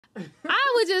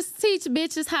I would just teach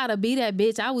bitches how to be that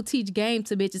bitch. I would teach game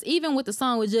to bitches. Even with the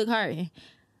song with Jug Harton,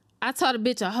 I taught a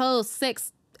bitch a whole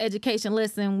sex education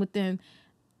lesson within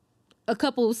a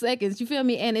couple of seconds. You feel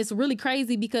me? And it's really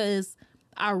crazy because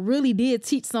I really did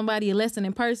teach somebody a lesson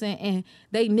in person, and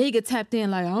they nigga tapped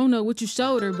in like, I don't know what you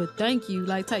showed her, but thank you,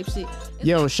 like type shit.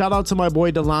 Yo, shout out to my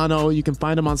boy Delano. You can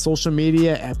find him on social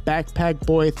media at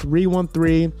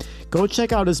BackpackBoy313. Go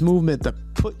check out his movement, the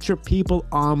Put Your People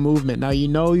On movement. Now, you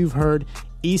know you've heard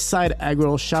Eastside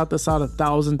Aggro shout this out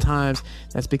 1,000 times.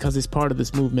 That's because he's part of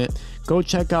this movement. Go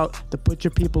check out the Put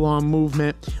Your People On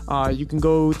movement. You can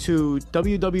go to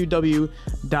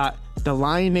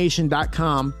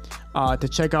www.thelionnation.com to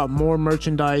check out more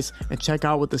merchandise and check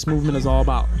out what this movement is all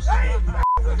about.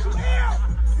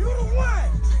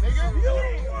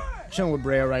 Chilling with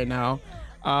Brayah right now.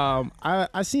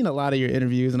 I've seen a lot of your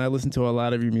interviews and I listened to a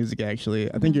lot of your music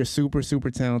actually. I think you're super, super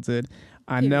talented.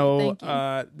 I know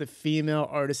the female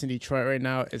artist in Detroit right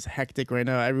now is hectic right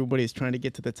now. Everybody's trying to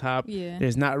get to the top. Yeah.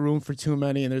 There's not room for too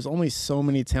many, and there's only so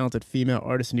many talented female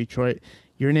artists in Detroit.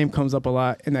 Your name comes up a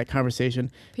lot in that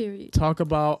conversation. Period. Talk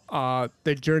about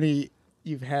the journey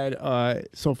you've had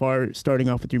so far starting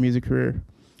off with your music career.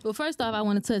 Well, first off, I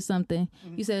want to touch something.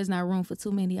 You said there's not room for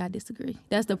too many. I disagree.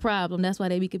 That's the problem. That's why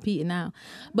they be competing now.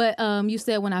 But you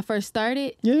said when I first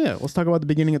started. Yeah, let's talk about the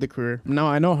beginning of the career. Now,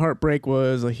 I know Heartbreak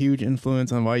was a huge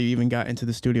influence on why you even got into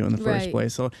the studio in the first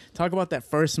place. So talk about that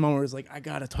first moment where it's like, I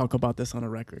got to talk about this on a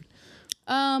record.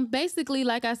 Basically,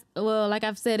 like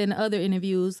I've said in other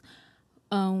interviews,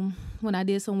 when I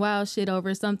did some wild shit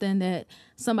over something that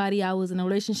somebody I was in a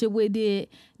relationship with did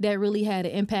that really had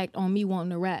an impact on me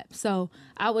wanting to rap. So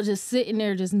I was just sitting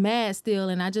there just mad still,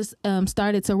 and I just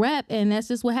started to rap, and that's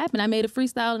just what happened. I made a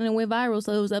freestyle and it went viral,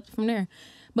 so it was up from there.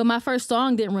 But my first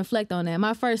song didn't reflect on that.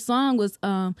 My first song was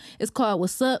it's called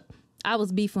What's Up. I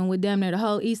was beefing with damn near the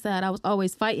whole East Side. I was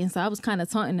always fighting, so I was kind of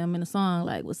taunting them in the song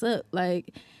like, what's up?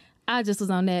 Like, I just was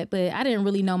on that, but I didn't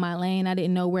really know my lane. I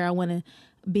didn't know where I want to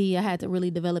be. I had to really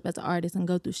develop as an artist and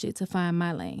go through shit to find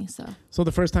my lane. So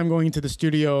the first time going into the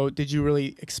studio, did you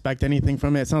really expect anything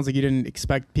from it? It sounds like you didn't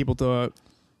expect people to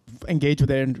engage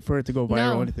with it and for it to go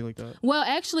viral or anything like that. Well,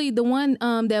 actually, the one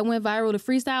that went viral, the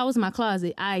freestyle, was My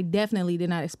Closet. I definitely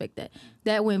did not expect that.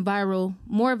 That went viral,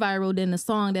 more viral than the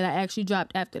song that I actually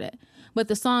dropped after that. But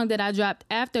the song that I dropped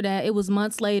after that, it was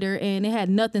months later, and it had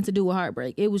nothing to do with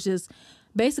Heartbreak. It was just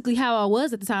basically how I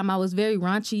was at the time. I was very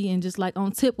raunchy and just like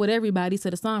on tip with everybody, so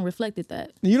the song reflected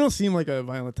that. You don't seem like a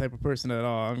violent type of person at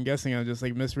all. I'm guessing I'm just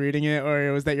like misreading it,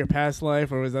 or was that your past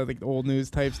life, or was that like old news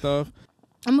type stuff?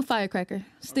 I'm a firecracker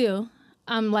still.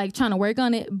 I'm like trying to work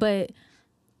on it, but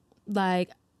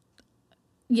like,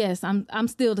 yes, I'm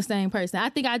still the same person. I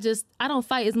think I don't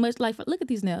fight as much. Like, look at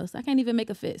these nails. I can't even make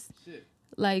a fist. Shit.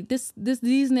 Like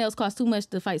these nails cost too much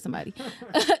to fight somebody.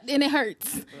 And it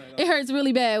hurts. Right. It hurts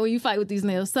really bad when you fight with these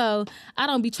nails. So I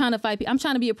don't be trying to fight people. I'm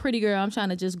trying to be a pretty girl. I'm trying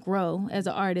to just grow as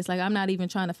an artist. Like, I'm not even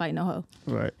trying to fight no hoe.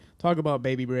 Right. Talk about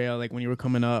Baby Brayah, like when you were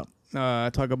coming up.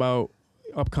 Talk about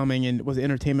upcoming, and was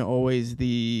entertainment always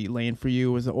the lane for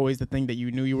you? Was it always the thing that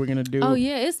you knew you were gonna do? Oh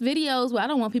yeah, it's videos. Well, I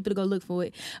don't want people to go look for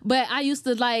it, but I used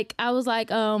to I was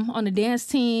on the dance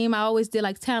team. I always did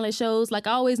like talent shows. Like,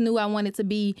 I always knew I wanted to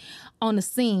be on the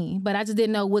scene, but I just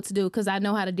didn't know what to do because I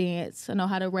know how to dance, I know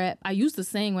how to rap. I used to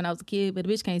sing when I was a kid, but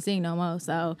the bitch can't sing no more,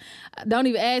 so don't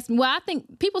even ask me. Well, I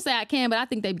think people say I can, but I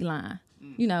think they be lying,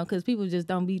 because people just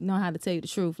don't know how to tell you the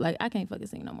truth. Like, I can't fucking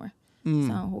sing no more.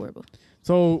 Sound horrible.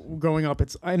 So growing up,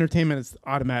 it's entertainment is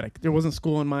automatic. There wasn't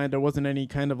school in mind. There wasn't any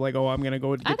kind of like, oh, I'm gonna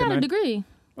go get I got a degree.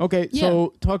 Okay, yeah.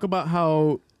 So talk about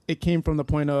how it came from the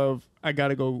point of I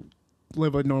gotta go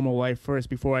live a normal life first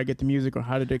before I get to music, or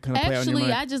how did it kind of play out in your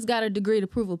mind? Actually, I just got a degree to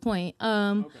prove a point.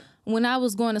 Okay. When I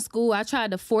was going to school, I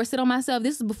tried to force it on myself.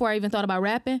 This is before I even thought about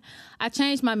rapping. I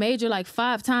changed my major like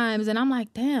 5 times, and I'm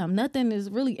like, damn, nothing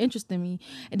is really interesting me.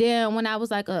 And then when I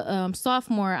was like a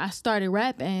sophomore, I started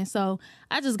rapping. So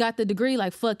I just got the degree,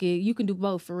 like, fuck it, you can do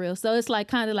both for real. So it's like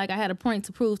kind of like I had a point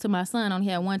to prove to my son. I only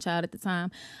had one child at the time.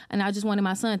 And I just wanted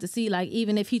my son to see, like,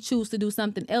 even if he choose to do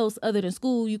something else other than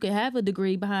school, you can have a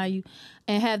degree behind you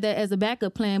and have that as a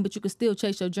backup plan, but you can still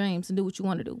chase your dreams and do what you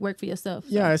want to do, work for yourself. So.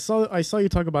 Yeah, I saw you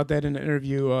talk about that in an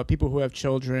interview. People who have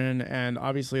children, and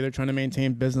obviously they're trying to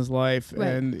maintain business life, right,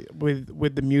 and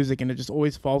with the music, and it just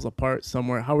always falls apart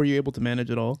somewhere. How were you able to manage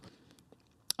it all?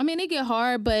 I mean, it get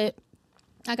hard, but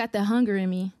I got that hunger in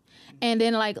me. And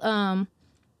then, like,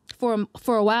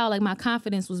 for a while, like my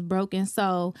confidence was broken,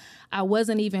 so I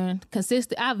wasn't even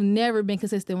consistent. I've never been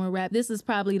consistent with rap. This is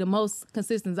probably the most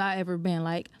consistent I ever been.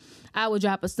 Like I would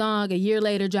drop a song, a year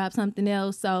later drop something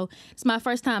else. So it's my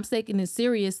first time taking it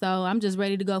serious. So I'm just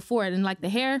ready to go for it. And like the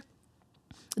hair,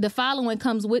 the following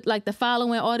comes with, like the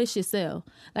following, all this shit sell.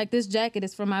 Like this jacket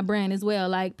is from my brand as well.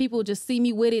 Like people just see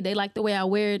me with it. They like the way I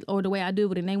wear it or the way I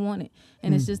do it, and they want it.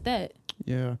 And it's just that.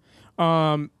 Yeah.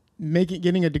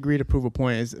 Getting a degree to prove a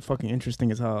point is fucking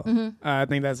interesting as hell. I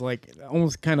think that's like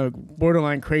almost kind of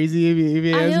borderline crazy. If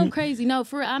you I ask am me. crazy. No,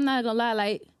 for real, I'm not gonna lie.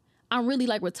 Like I'm really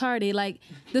like retarded. Like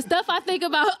the stuff I think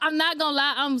about, I'm not gonna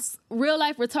lie. I'm real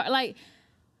life retarded. Like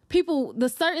people, the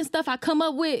certain stuff I come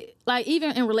up with, like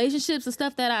even in relationships, the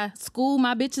stuff that I school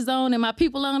my bitches on and my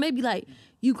people on, they be like,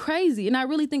 "You crazy," and I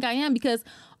really think I am, because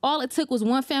all it took was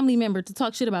one family member to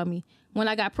talk shit about me. When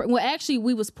I got well, actually,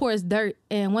 we was poor as dirt,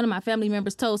 and one of my family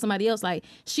members told somebody else, like,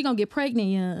 she gonna get pregnant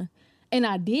young. And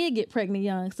I did get pregnant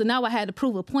young. So now I had to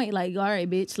prove a point, like, all right,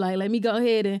 bitch, like, let me go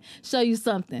ahead and show you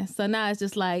something. So now it's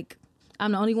just like,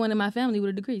 I'm the only one in my family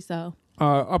with a degree, so.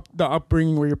 The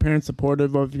upbringing, were your parents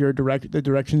supportive of your the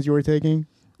directions you were taking?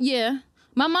 Yeah.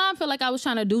 My mom felt like I was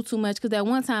trying to do too much, because at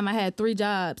one time I had 3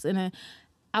 jobs, and then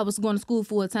I was going to school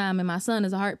full time, and my son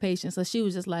is a heart patient. So she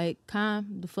was just like,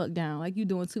 calm the fuck down. Like, you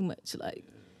doing too much. Like,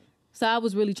 so I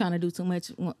was really trying to do too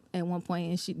much at one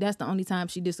point, and that's the only time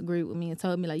she disagreed with me and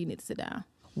told me, like, you need to sit down.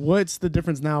 What's the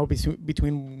difference now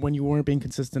between when you weren't being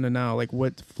consistent and now? Like,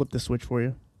 what flipped the switch for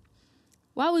you?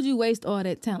 Why would you waste all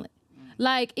that talent?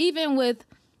 Like, even with,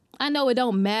 I know it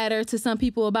don't matter to some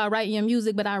people about writing your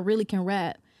music, but I really can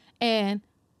rap. And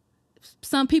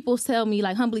some people tell me,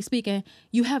 like, humbly speaking,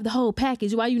 you have the whole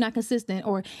package. Why you not consistent?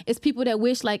 Or it's people that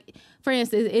wish, like, for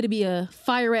instance, it'd be a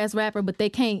fire-ass rapper, but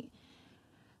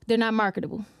they're not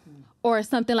marketable. Or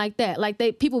something like that. Like,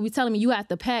 people be telling me, you got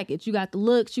the package, you got the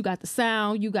looks, you got the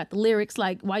sound, you got the lyrics.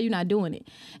 Like, why you not doing it?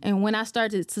 And when I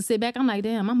started to sit back, I'm like,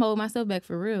 damn, I'm holding myself back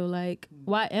for real. Like,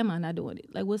 why am I not doing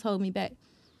it? Like, what's holding me back?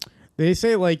 They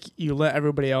say, like, you let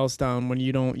everybody else down when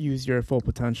you don't use your full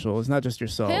potential. It's not just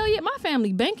yourself. Hell yeah, my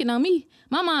family banking on me.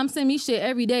 My mom send me shit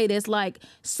every day that's, like,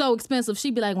 so expensive.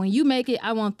 She be like, when you make it,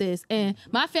 I want this. And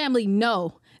my family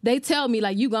know. They tell me,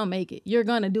 like, you gonna make it. You're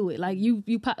gonna do it. Like,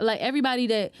 like, everybody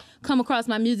that come across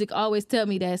my music always tell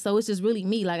me that. So it's just really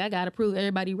me. Like, I gotta prove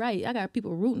everybody right. I got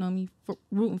people rooting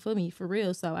for me for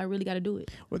real. So I really gotta do it.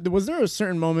 Was there a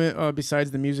certain moment besides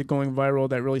the music going viral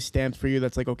that really stamped for you?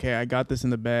 That's like, okay, I got this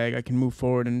in the bag. I can move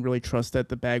forward and really trust that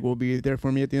the bag will be there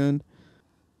for me at the end.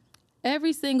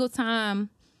 Every single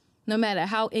time, no matter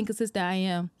how inconsistent I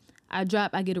am, I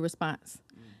get a response.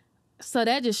 So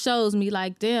that just shows me,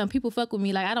 like, damn, people fuck with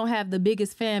me. Like, I don't have the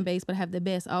biggest fan base, but I have the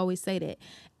best. I always say that.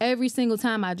 Every single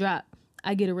time I drop,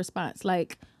 I get a response.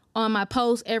 Like, on my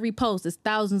post, every post is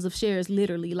thousands of shares,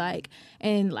 literally. Like,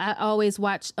 and I always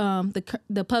watch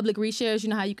the public reshares. You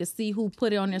know how you can see who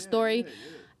put it on their story.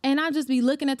 And I just be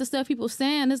looking at the stuff people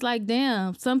saying. It's like,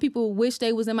 damn, some people wish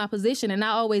they was in my position. And I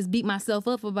always beat myself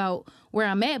up about where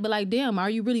I'm at. But, like, damn, are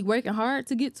you really working hard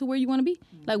to get to where you want to be?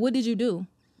 Like, what did you do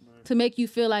to make you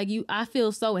feel like I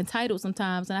feel so entitled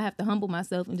sometimes, and I have to humble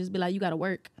myself and just be like, you got to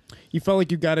work. You felt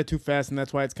like you got it too fast, and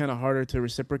that's why it's kind of harder to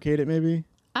reciprocate it, maybe?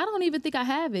 I don't even think I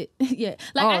have it yet.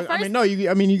 Like, at first,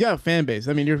 you got a fan base.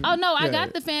 I mean, you're. Oh no, yeah. I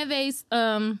got the fan base.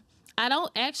 I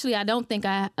don't think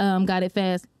I got it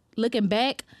fast. Looking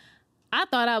back, I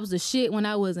thought I was the shit when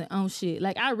I wasn't on shit.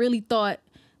 Like, I really thought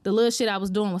the little shit I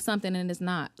was doing was something, and it's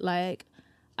not. Like,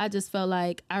 I just felt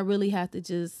like I really have to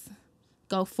just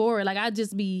go forward. Like, I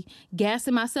just be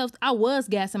gassing myself. I was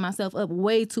gassing myself up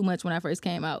way too much when I first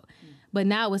came out. But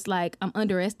now it's like I'm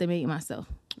underestimating myself.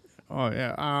 Oh,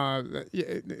 yeah.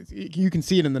 You can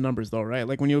see it in the numbers, though, right?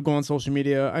 Like, when you go on social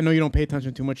media, I know you don't pay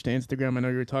attention too much to Instagram. I know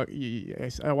you were talking.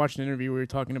 I watched an interview where you were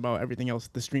talking about everything else.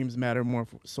 The streams matter more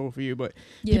so for you, but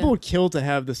people would kill to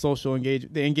have the social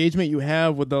engagement. The engagement you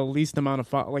have with the least amount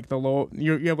of like the low.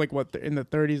 You have like what in the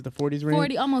 30s, the 40s range.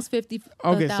 40, almost 50.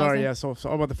 Okay, sorry, yeah. So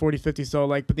about the 40, 50. So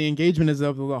like, but the engagement is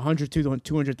of the 100 to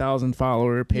 200,000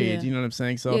 follower page. Yeah. You know what I'm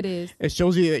saying? So it is. It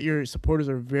shows you that your supporters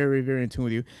are very, very in tune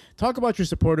with you. Talk about your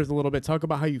supporters a little bit. Talk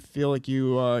about how you feel like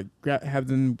you have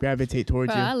them gravitate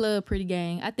towards you. I love Pretty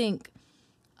Gang. I think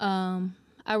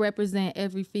I represent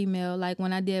every female. Like,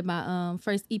 when I did my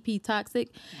first EP, Toxic,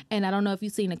 and I don't know if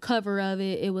you've seen the cover of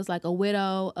it. It was like a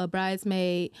widow, a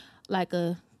bridesmaid, like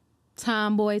a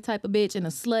tomboy type of bitch, and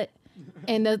a slut.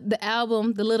 And the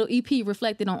album, the little EP,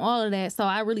 reflected on all of that. So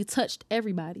I really touched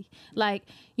everybody. Like,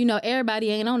 you know, everybody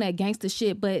ain't on that gangster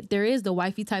shit, but there is the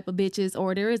wifey type of bitches,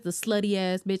 or there is the slutty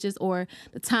ass bitches, or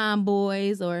the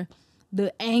tomboys, or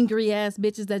the angry ass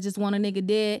bitches that just want a nigga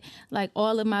dead. Like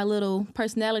all of my little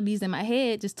personalities in my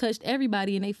head just touched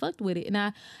everybody and they fucked with it. And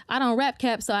I don't rap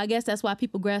cap, so I guess that's why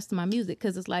people grasp to my music,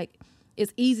 because it's like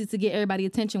it's easy to get everybody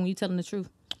attention when you telling the truth.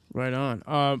 Right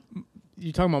on.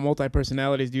 You talking about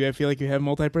multi-personalities. Do you feel like you have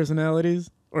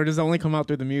multi-personalities, or does it only come out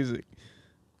through the music?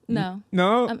 No.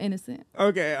 No? I'm innocent.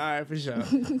 Okay, all right, for sure.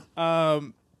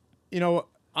 You know,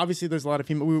 obviously there's a lot of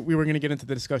female, we were going to get into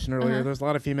the discussion earlier. There's a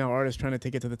lot of female artists trying to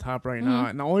take it to the top right now.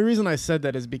 And the only reason I said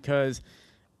that is because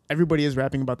everybody is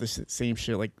rapping about the same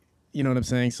shit. Like, you know what I'm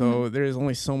saying? So there's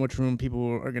only so much room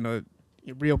people are going to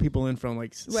reel people in from.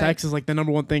 Like, sex is like the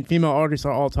number one thing. Female artists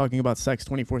are all talking about sex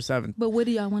 24/7. But what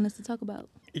do y'all want us to talk about?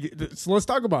 So let's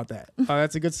talk about that.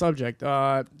 That's a good subject.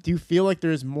 Do you feel like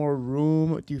there's more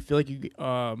room? Do you feel like you...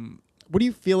 what do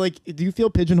you feel like? Do you feel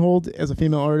pigeonholed as a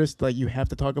female artist? Like you have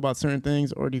to talk about certain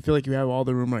things, or do you feel like you have all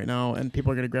the room right now and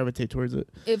people are going to gravitate towards it?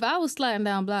 If I was sliding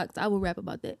down blocks, I would rap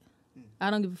about that. I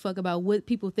don't give a fuck about what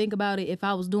people think about it. If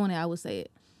I was doing it, I would say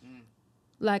it.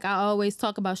 Like I always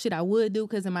talk about shit I would do,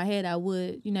 because in my head I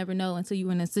would. You never know until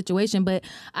you're in a situation. But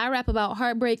I rap about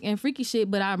heartbreak and freaky shit,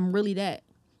 but I'm really that.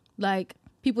 Like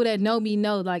people that know me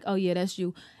know, like, oh yeah, that's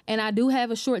you. And I do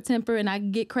have a short temper and I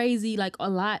get crazy like a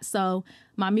lot. So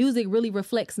my music really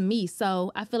reflects me.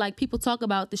 So I feel like people talk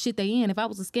about the shit they in. If I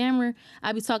was a scammer,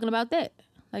 I'd be talking about that.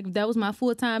 Like if that was my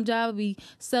full-time job, I'd be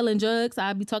selling drugs,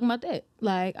 I'd be talking about that.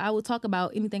 Like I would talk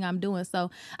about anything I'm doing. So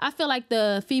I feel like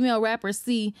the female rappers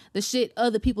see the shit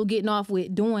other people getting off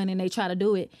with doing and they try to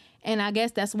do it. And I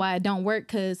guess that's why it don't work,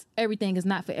 because everything is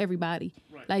not for everybody.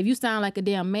 Right. Like if you sound like a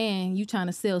damn man, you trying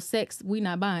to sell sex, we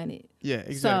not buying it. Yeah,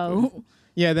 exactly. So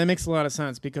yeah, that makes a lot of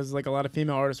sense, because like a lot of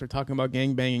female artists are talking about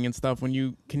gangbanging and stuff. When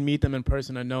you can meet them in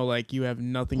person and know like you have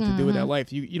nothing to do with that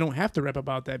life, you don't have to rap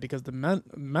about that, because the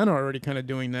men are already kind of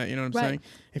doing that. You know what I'm saying?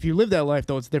 If you live that life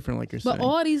though, it's different, like you're saying. But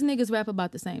all these niggas rap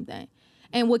about the same thing.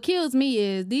 And what kills me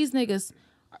is these niggas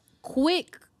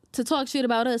quick to talk shit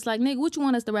about us. Like, nigga, what you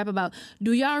want us to rap about?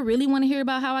 Do y'all really want to hear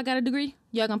about how I got a degree?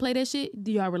 Y'all gonna play that shit?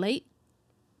 Do y'all relate?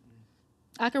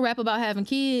 I can rap about having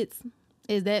kids.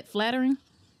 Is that flattering?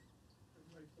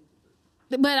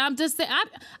 But I'm just saying,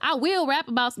 I will rap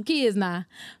about some kids now.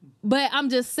 But I'm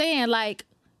just saying, like,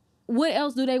 what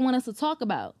else do they want us to talk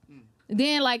about?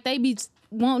 Then, like, they be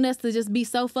wanting us to just be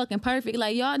so fucking perfect.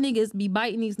 Like, y'all niggas be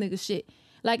biting these niggas shit.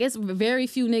 Like, it's very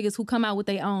few niggas who come out with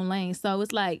their own lane. So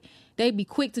it's like, they be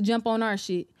quick to jump on our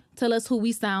shit. Tell us who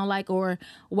we sound like, or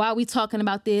why we talking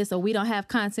about this, or we don't have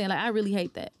content. Like, I really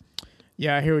hate that.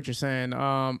 Yeah, I hear what you're saying.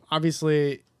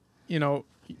 Obviously, you know,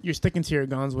 you're sticking to your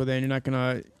guns with it, and you're not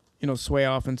gonna, you know, sway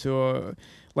off into a,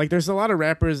 like, there's a lot of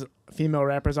rappers, female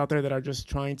rappers out there that are just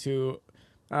trying to,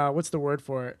 what's the word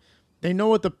for it? They know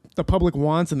what the public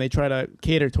wants and they try to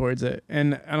cater towards it.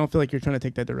 And I don't feel like you're trying to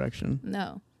take that direction.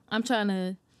 No,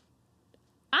 honestly,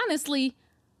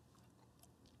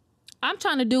 I'm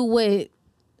trying to do what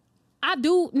I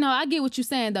do. No, I get what you're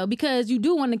saying though, because you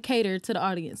do want to cater to the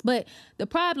audience. But the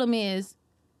problem is,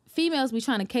 females be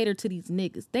trying to cater to these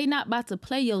niggas. They not about to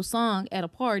play your song at a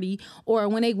party or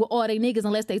when they with all they niggas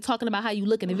unless they talking about how you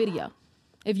look in the video.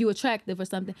 If you attractive or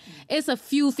something. It's a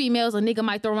few females a nigga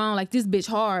might throw around like, this bitch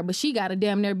hard, but she gotta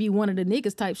damn near be one of the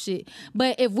niggas type shit.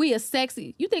 But if we are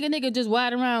sexy, you think a nigga just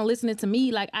riding around listening to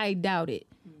me? Like, I doubt it.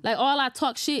 Like, all I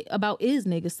talk shit about is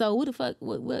niggas. So what the fuck,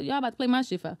 what y'all about to play my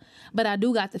shit for? But I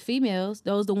do got the females.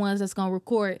 Those the ones that's gonna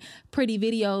record pretty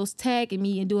videos, tagging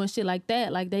me and doing shit like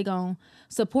that. Like, they gonna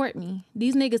support me.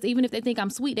 These niggas, even if they think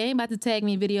I'm sweet, they ain't about to tag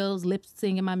me in videos, lip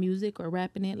singing my music or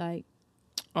rapping it. Like,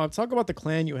 talk about the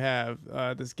clan you have,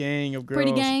 this gang of girls.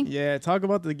 Pretty gang? Yeah, talk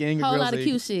about the gang of whole girls. Whole lot of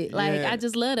cute shit. Like, yeah. I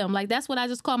just love them. Like, that's what I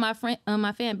just call my friend,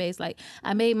 my fan base. Like,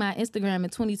 I made my Instagram in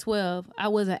 2012. I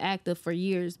wasn't active for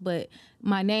years, but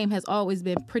my name has always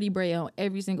been Pretty Brayah on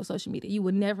every single social media. You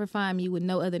would never find me with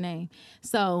no other name.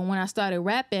 So when I started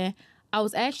rapping, I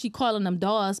was actually calling them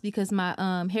dolls because my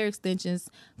hair extensions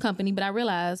company, but I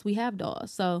realized we have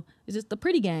dolls. So it's just the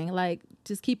Pretty Gang. Like,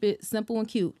 just keep it simple and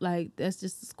cute. Like, that's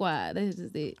just the squad. That's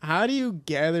just it. How do you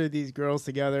gather these girls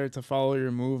together to follow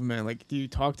your movement? Like, do you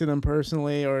talk to them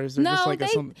personally, or is there just like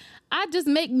I just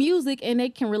make music and they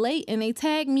can relate and they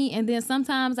tag me, and then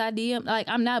sometimes I DM. Like,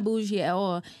 I'm not bougie at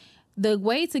all. The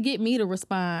way to get me to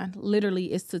respond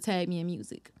literally is to tag me in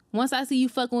music. Once I see you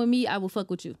fucking with me, I will fuck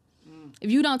with you. If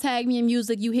you don't tag me in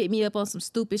music, you hit me up on some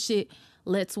stupid shit,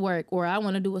 let's work. Or I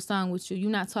want to do a song with you.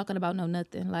 You're not talking about no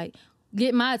nothing. Like,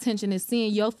 get my attention is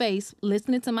seeing your face,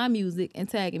 listening to my music, and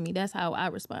tagging me. That's how I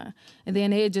respond. And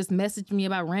then they just message me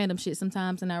about random shit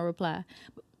sometimes, and I reply.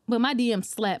 But my DM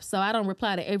slaps, so I don't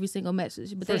reply to every single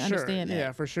message. But For they understand that.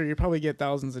 Yeah, for sure. You probably get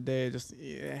thousands a day. Just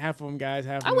half of them guys,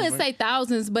 half of them. I wouldn't say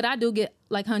thousands, but I do get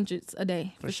like hundreds a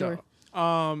day for sure.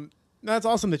 That's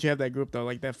awesome that you have that group though,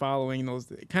 like that following,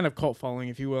 those kind of cult following,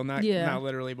 if you will, not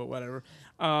literally, but whatever.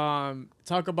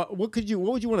 Talk about what would you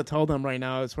want to tell them right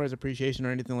now as far as appreciation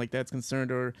or anything like that's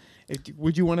concerned, or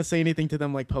would you want to say anything to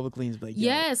them like publicly and be like,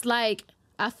 yes, like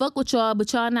I fuck with y'all,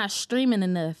 but y'all not streaming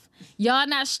enough. Y'all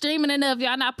not streaming enough.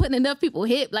 Y'all not putting enough people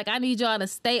hip. Like I need y'all to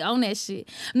stay on that shit.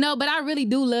 No, but I really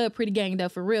do love Pretty Gang though,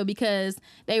 for real, because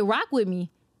they rock with me.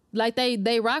 Like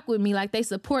they rock with me, like they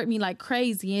support me like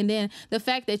crazy. And then the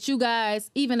fact that you guys,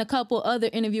 even a couple other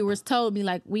interviewers told me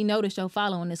like, we noticed your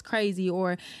following is crazy,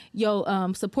 or your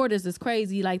supporters is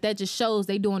crazy. Like that just shows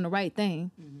they doing the right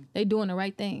thing. They doing the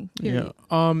right thing. Period.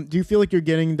 Yeah. Do you feel like you're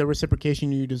getting the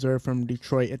reciprocation you deserve from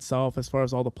Detroit itself, as far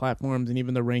as all the platforms and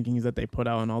even the rankings that they put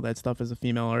out and all that stuff as a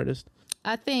female artist?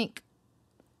 I think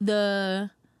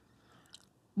the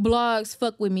blogs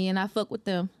fuck with me and I fuck with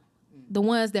them. The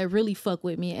ones that really fuck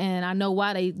with me, and I know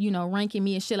why they, ranking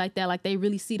me and shit like that. Like they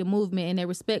really see the movement and they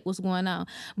respect what's going on.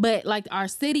 But like our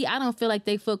city, I don't feel like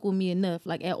they fuck with me enough,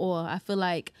 like at all. I feel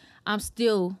like I'm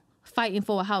still fighting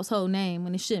for a household name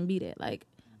when it shouldn't be that. Like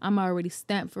I'm already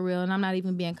stamped for real, and I'm not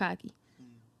even being cocky.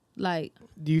 Like,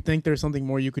 do you think there's something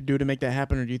more you could do to make that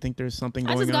happen, or do you think there's something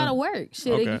going on? I just gotta work.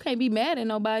 Shit, okay. You can't be mad at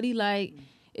nobody. Like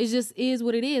it just is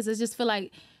what it is. I just feel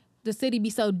like the city be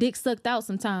so dick sucked out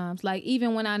sometimes. Like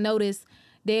even when I notice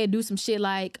they'd do some shit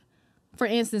like, for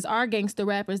instance, our gangster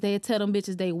rappers, they'd tell them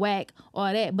bitches they whack,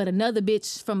 all that. But another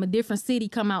bitch from a different city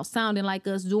come out sounding like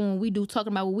us, doing what we do,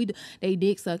 talking about what we do. They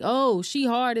dick suck. Oh, she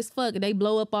hard as fuck. They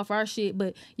blow up off our shit.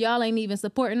 But y'all ain't even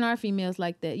supporting our females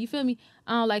like that. You feel me?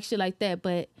 I don't like shit like that.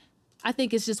 But I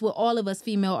think it's just with all of us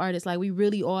female artists, like we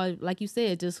really are, like you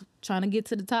said, just trying to get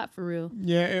to the top for real.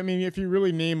 Yeah, I mean, if you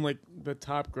really name like the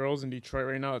top girls in Detroit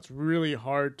right now, it's really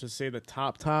hard to say the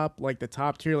top, like the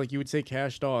top tier. Like you would say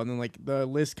Cash Doll, and then like the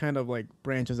list kind of like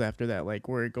branches after that, like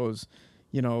where it goes,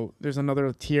 there's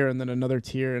another tier and then another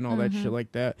tier and all that shit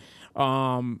like that.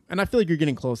 And I feel like you're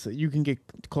getting close. You can get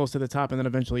close to the top, and then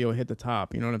eventually you'll hit the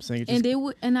top. You know what I'm saying?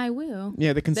 And I will.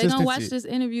 Yeah, the consistency. They gonna watch this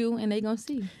interview and they gonna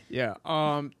see. Yeah.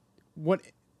 What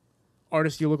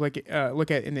artists do you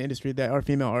look at in the industry that are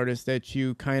female artists that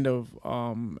you kind of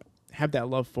have that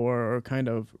love for, or kind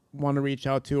of want to reach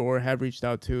out to, or have reached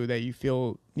out to, that you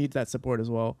feel needs that support as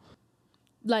well?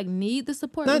 Like need the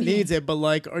support? Not needs it, but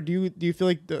like, or do you feel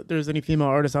like there's any female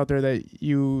artists out there that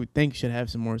you think should have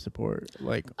some more support?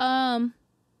 Like,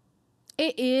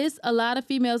 it is a lot of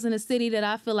females in the city that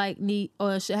I feel like need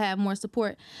or should have more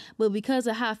support, but because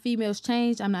of how females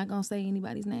change, I'm not gonna say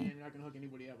anybody's name. And you're not gonna hook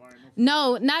anybody up, all right?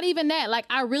 No, not even that. Like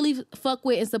I really fuck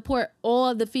with and support all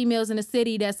of the females in the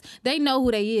city. They know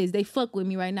who they is. They fuck with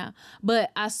me right now. But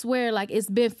I swear, like it's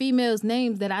been females'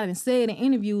 names that I done said in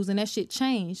interviews, and that shit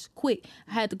changed quick.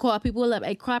 I had to call people up,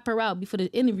 hey, crop her out before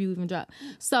the interview even dropped.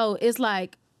 So it's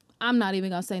like, I'm not even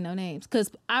gonna say no names,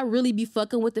 because I really be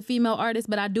fucking with the female artists,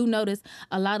 but I do notice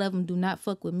a lot of them do not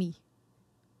fuck with me.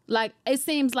 Like, it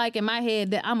seems like in my head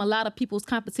that I'm a lot of people's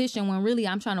competition, when really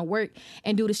I'm trying to work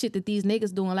and do the shit that these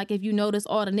niggas doing. Like, if you notice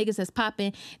all the niggas that's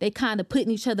popping, they kind of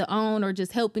putting each other on, or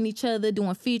just helping each other,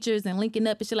 doing features and linking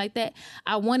up and shit like that.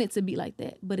 I want it to be like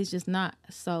that, but it's just not.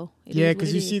 So yeah,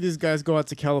 because you see these guys go out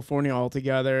to California all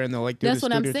together, and they'll like do that's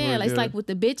what I'm saying. Like, it's like with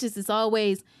the bitches, it's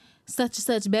always such and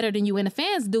such better than you, and the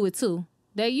fans do it too.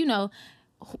 They,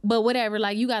 but whatever,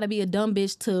 like you gotta be a dumb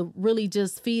bitch to really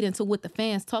just feed into what the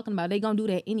fans talking about. They gonna do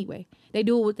that anyway. They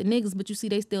do it with the niggas, but you see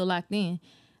they still locked in.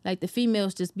 Like the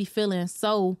females just be feeling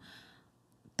so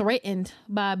threatened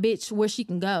by a bitch where she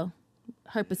can go,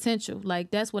 her potential. Like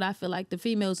that's what I feel like the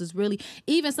females is really,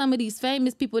 even some of these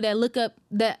famous people that look up,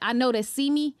 that I know that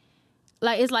see me,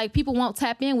 like it's like people won't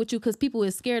tap in with you because people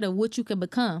is scared of what you can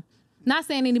become. Not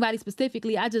saying anybody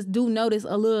specifically, I just do notice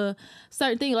a little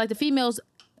certain thing. Like the females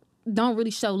don't really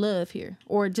show love here,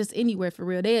 or just anywhere for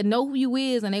real. They know who you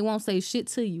is, and they won't say shit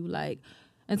to you, like,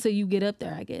 until you get up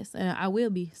there, I guess. And I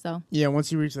will be, so. Yeah,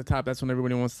 once you reach the top, that's when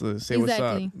everybody wants to say what's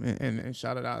up and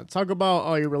shout it out. Talk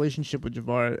about your relationship with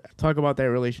Javar. Talk about that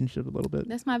relationship a little bit.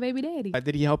 That's my baby daddy.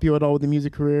 Did he help you at all with the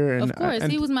music career? And, of course,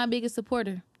 he was my biggest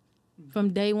supporter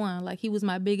from day one. Like, he was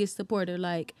my biggest supporter.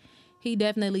 Like, he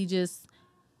definitely just...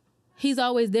 He's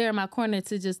always there in my corner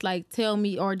to just like tell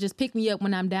me or just pick me up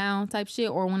when I'm down type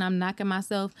shit, or when I'm knocking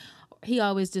myself. He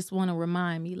always just want to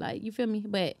remind me, like, you feel me?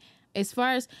 But as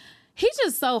far as, he's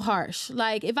just so harsh.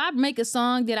 Like, if I make a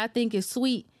song that I think is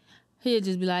sweet, he'll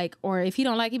just be like, or if he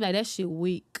don't like it, he'll be like, that shit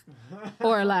weak.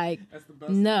 Or like,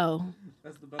 no.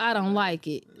 I don't like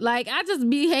it. Like, I just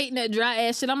be hating that dry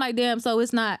ass shit. I'm like, damn, so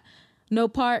it's not no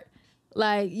part.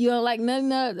 Like, you don't like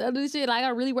nothing of this shit. Like, I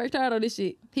really worked hard on this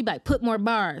shit. He be like, put more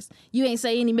bars. You ain't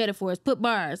say any metaphors. Put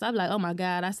bars. I'm like, oh my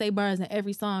God, I say bars in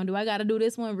every song. Do I got to do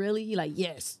this one? Really? He like,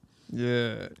 yes.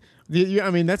 Yeah. I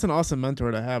mean, that's an awesome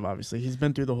mentor to have, obviously. He's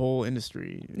been through the whole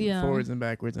industry, forwards and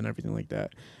backwards and everything like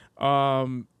that.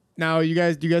 Now, do you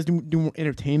guys do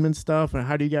entertainment stuff, or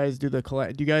how do you guys do the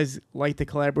do you guys like to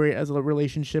collaborate as a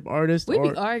relationship artist? We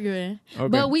be arguing,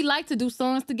 but we like to do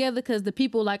songs together because the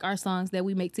people like our songs that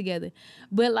we make together.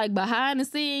 But like behind the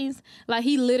scenes, like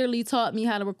he literally taught me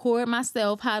how to record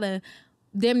myself, how to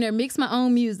damn near mix my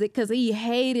own music because he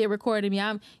hated recording me.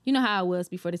 You know how I was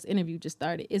before this interview just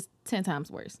started. It's 10 times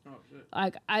worse. Oh, shit.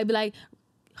 Like I'd be like,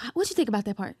 "What you think about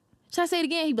that part? Should I say it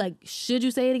again?" He'd be like, "Should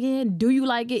you say it again? Do you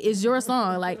like it? It's your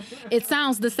song. Like, it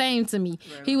sounds the same to me."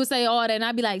 Right. He would say all that, and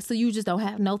I'd be like, "So you just don't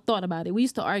have no thought about it?" We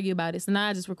used to argue about it, so now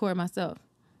I just record myself.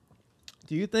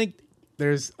 Do you think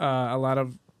there's a lot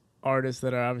of artists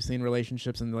that are obviously in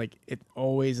relationships and like it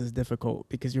always is difficult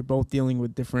because you're both dealing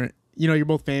with different, you're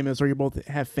both famous or you both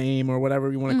have fame or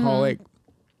whatever you want to call it?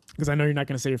 Because I know you're not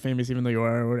going to say you're famous even though you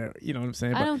are or whatever. You know what I'm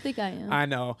saying? I don't think I am. I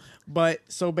know. But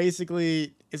so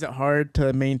basically, is it hard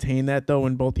to maintain that though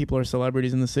when both people are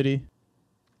celebrities in the city?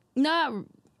 Not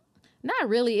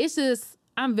really. It's just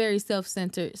I'm very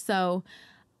self-centered. So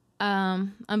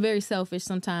I'm very selfish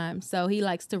sometimes. So he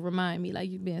likes to remind me like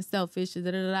you're being selfish. Da,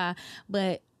 da, da, da.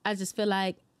 But I just feel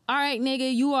like, all right,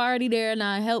 nigga, you already there.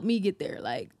 Now help me get there,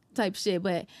 like type shit.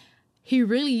 But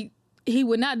he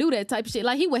would not do that type of shit.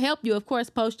 Like, he would help you, of course,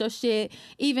 post your shit,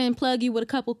 even plug you with a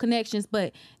couple connections,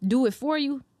 but do it for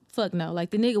you? Fuck no. Like,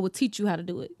 the nigga would teach you how to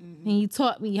do it. Mm-hmm. And he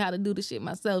taught me how to do the shit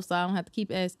myself, so I don't have to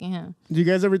keep asking him. Do you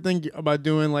guys ever think about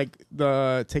doing, like,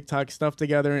 the TikTok stuff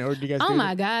together? Or do you guys Oh,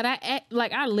 my God.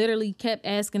 I literally kept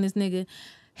asking this nigga.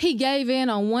 He gave in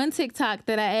on one TikTok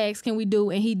that I asked, can we do?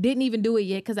 And he didn't even do it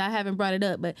yet because I haven't brought it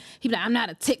up. But he be like, I'm not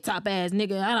a TikTok ass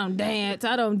nigga. I don't dance.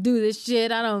 I don't do this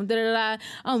shit. I don't da-da-da.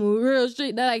 I'm a real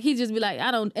street. Like, he just be like,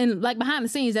 I don't. And like behind the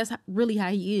scenes, that's really how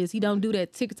he is. He don't do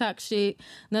that TikTok shit.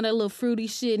 None of that little fruity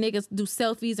shit. Niggas do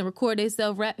selfies and record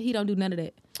themselves rap. He don't do none of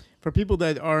that. For people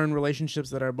that are in relationships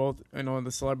that are both, in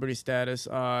the celebrity status,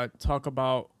 talk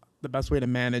about the best way to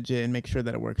manage it and make sure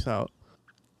that it works out.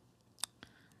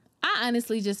 I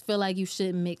honestly just feel like you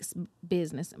shouldn't mix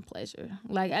business and pleasure.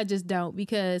 Like, I just don't,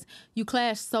 because you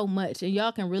clash so much and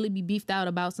y'all can really be beefed out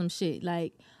about some shit,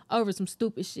 like over some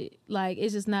stupid shit. Like,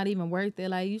 it's just not even worth it.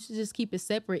 Like, you should just keep it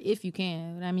separate if you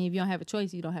can. I mean, if you don't have a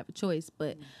choice, you don't have a choice.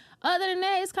 But other than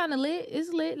that, it's kind of lit. It's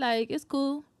lit. Like, it's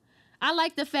cool. I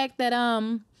like the fact that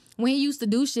when he used to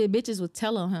do shit, bitches would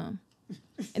tell on him.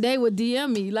 And they would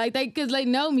DM me, like, because they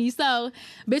know me. So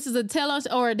bitches would tell us,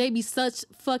 or they be such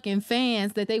fucking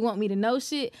fans that they want me to know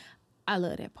shit. I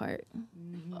love that part.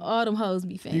 Mm-hmm. All them hoes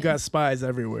be fans. You got spies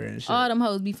everywhere and shit. All them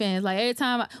hoes be fans. Like, every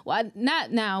time,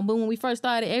 not now, but when we first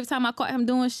started, every time I caught him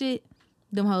doing shit,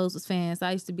 them hoes was fans.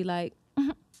 I used to be like,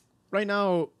 Right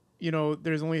now,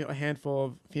 there's only a handful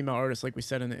of female artists, like we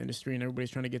said, in the industry, and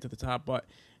everybody's trying to get to the top. But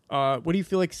what do you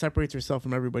feel like separates yourself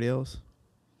from everybody else?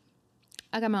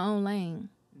 I got my own lane.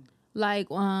 Like,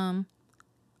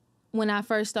 when I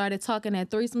first started talking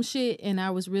that threesome shit and I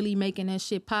was really making that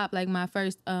shit pop, like my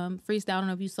first freestyle, I don't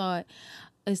know if you saw it,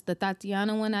 it's the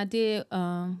Tatiana one I did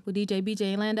with DJ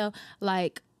BJ Lando.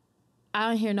 Like, I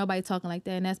don't hear nobody talking like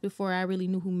that, and that's before I really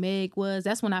knew who Meg was.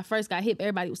 That's when I first got hip.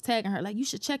 Everybody was tagging her, like, you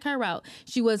should check her out.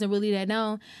 She wasn't really that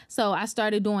known. So I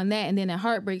started doing that, and then that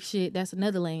heartbreak shit, that's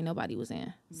another lane nobody was in.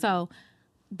 Mm-hmm. So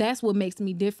that's what makes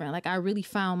me different. Like, I really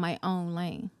found my own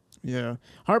lane. Yeah.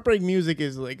 Heartbreak music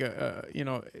is like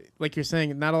like you're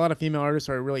saying, not a lot of female artists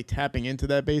are really tapping into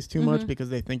that bass too much because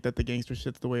they think that the gangster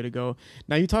shit's the way to go.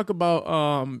 Now, you talk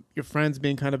about your friends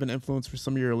being kind of an influence for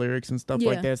some of your lyrics and stuff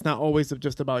like that. It's not always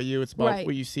just about you. It's about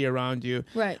what you see around you.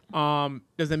 Right.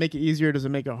 Does it make it easier? Does it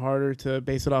make it harder to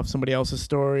base it off somebody else's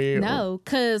story? No,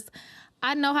 because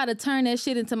I know how to turn that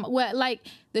shit into like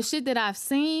the shit that I've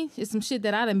seen is some shit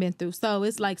that I done been through. So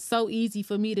it's like so easy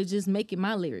for me to just make it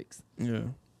my lyrics. Yeah.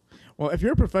 Well, if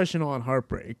you're a professional on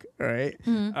heartbreak, all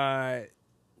right,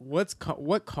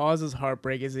 what causes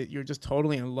heartbreak? Is it you're just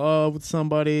totally in love with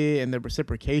somebody and the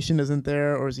reciprocation isn't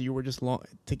there, or is it you were just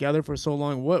together for so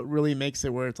long? What really makes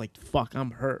it where it's like, fuck, I'm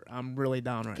hurt, I'm really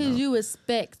down right now? Because you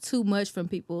expect too much from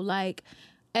people. Like,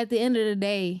 at the end of the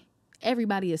day,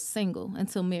 everybody is single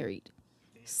until married.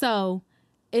 So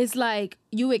it's like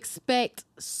you expect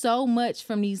so much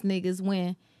from these niggas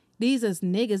when these is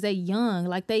niggas, they young,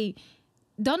 like they...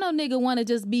 Don't no nigga want to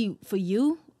just be for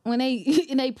you when they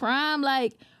in they prime.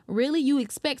 Like, really, you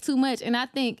expect too much. And I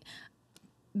think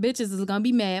bitches is gonna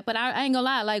be mad. But I ain't gonna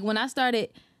lie. Like when I started,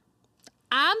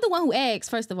 I'm the one who asked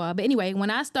first of all. But anyway, when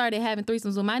I started having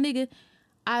threesomes with my nigga,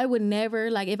 I would never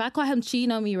like if I caught him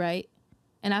cheating on me, right,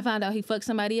 and I found out he fucked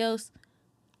somebody else.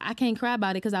 I can't cry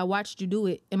about it because I watched you do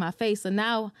it in my face. So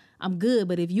now I'm good.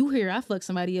 But if you hear I fuck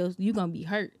somebody else, you gonna be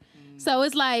hurt. So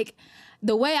it's like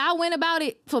the way I went about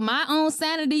it for my own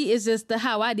sanity is just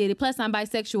how I did it. Plus I'm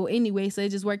bisexual anyway, so it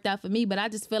just worked out for me. But I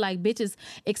just feel like bitches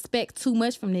expect too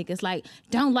much from niggas. Like,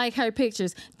 don't like her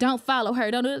pictures. Don't follow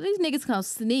her. Don't. These niggas come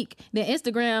sneak. Then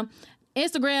Instagram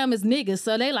is niggas,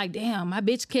 so they like, damn, my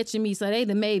bitch catching me. So they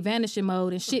done made vanishing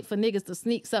mode and shit for niggas to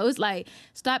sneak. So it's like,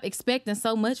 stop expecting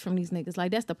so much from these niggas.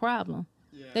 Like, that's the problem.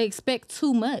 Yeah. They expect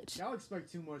too much. Y'all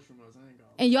expect too much from us. I ain't gonna.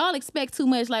 And y'all expect too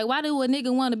much. Like, why do a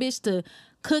nigga want a bitch to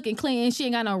cook and clean and she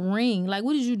ain't got no ring? Like,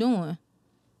 what is you doing?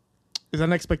 Is that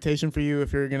an expectation for you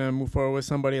if you're gonna move forward with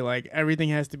somebody? Like, everything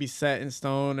has to be set in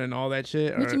stone and all that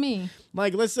shit? What you mean?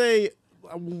 Like, let's say,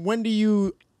 when do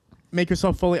you make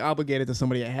yourself fully obligated to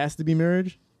somebody? It has to be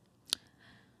marriage?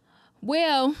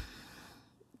 Well,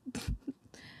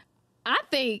 I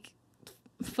think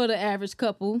for the average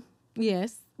couple,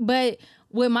 yes. But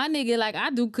with my nigga, like, I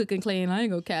do cook and clean. I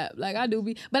ain't gonna cap. Like, I do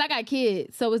be. But I got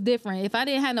kids, so it's different. If I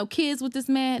didn't have no kids with this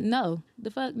man, no. The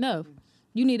fuck? No.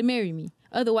 You need to marry me.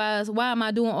 Otherwise, why am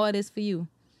I doing all this for you?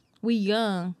 We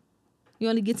young. You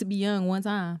only get to be young one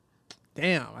time.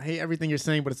 Damn, I hate everything you're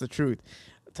saying, but it's the truth.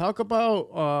 Talk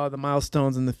about the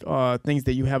milestones and the things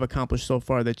that you have accomplished so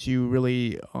far that you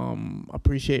really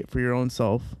appreciate for your own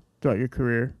self throughout your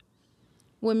career.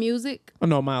 With music? Oh,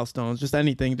 no, milestones. Just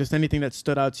anything that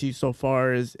stood out to you so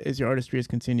far as your artistry has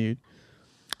continued.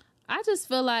 I just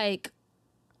feel like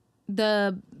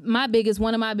one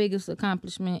of my biggest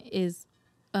accomplishment is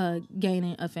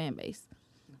gaining a fan base.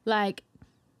 Like,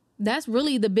 that's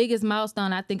really the biggest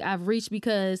milestone I think I've reached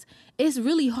because it's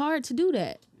really hard to do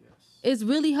that. It's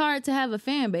really hard to have a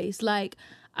fan base. Like,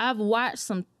 I've watched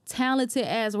some talented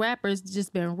ass rappers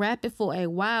just been rapping for a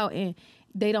while and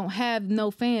they don't have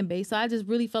no fan base. So I just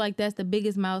really feel like that's the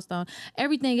biggest milestone.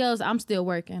 Everything else, I'm still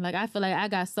working. Like, I feel like I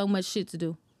got so much shit to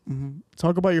do. Mm-hmm.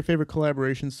 Talk about your favorite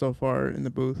collaborations so far in the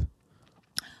booth.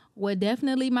 Well,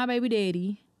 definitely my baby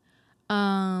daddy.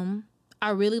 I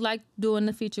really like doing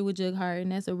the feature with Jug Heart,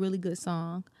 and that's a really good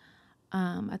song.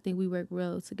 I think we work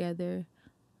well together.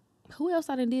 Who else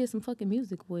I done did some fucking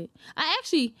music with? I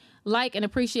actually like and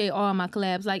appreciate all my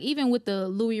collabs. Like, even with the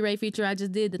Louis Ray feature I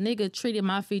just did, the nigga treated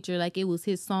my feature like it was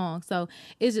his song. So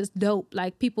it's just dope.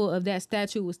 Like, people of that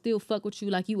stature will still fuck with you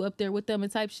like you up there with them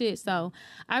and type shit. So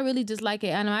I really just like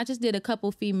it. I know I just did a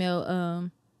couple female,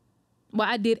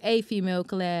 I did a female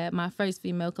collab, my first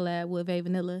female collab with A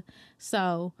Vanilla.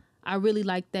 So I really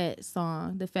like that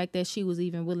song. The fact that she was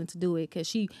even willing to do it, because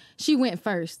she went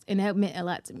first, and that meant a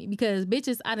lot to me. Because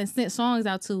bitches I done sent songs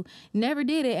out to never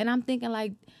did it, and I'm thinking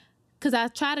like, because I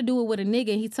tried to do it with a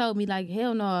nigga, and he told me like,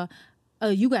 hell no,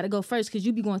 you got to go first because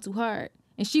you be going too hard.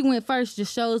 And she went first,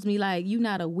 just shows me like, you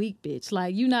not a weak bitch.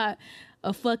 Like, you not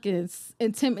a fucking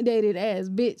intimidated ass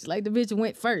bitch. Like, the bitch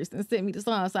went first and sent me the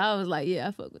song. So I was like, yeah,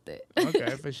 I fuck with that.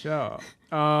 Okay, for sure.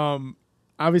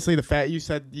 Obviously, you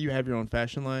said you have your own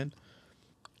fashion line.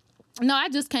 No, I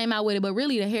just came out with it, but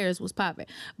really the hairs was popping.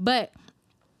 But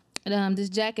this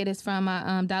jacket is from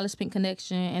my Dollish Pink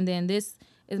Connection, and then this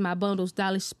is my Bundles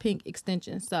Dollish Pink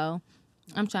extension. So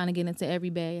I'm trying to get into every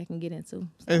bag I can get into.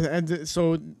 And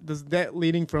so does that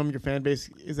leading from your fan base,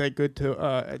 is that good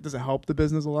to, does it help the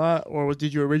business a lot? Or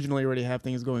did you originally already have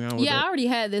things going on with it? Yeah, I already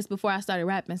had this before I started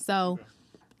rapping. So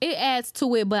it adds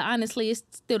to it, but honestly, it's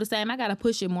still the same. I got to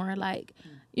push it more. Like,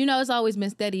 you know, it's always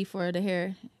been steady for the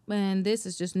hair. And this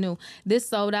is just new. This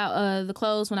sold out, the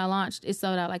clothes when I launched, it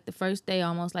sold out like the first day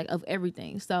almost, like, of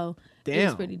everything. So it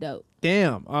was pretty dope.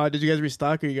 Damn. Did you guys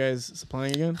restock? Are you guys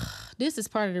supplying again? This is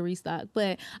part of the restock.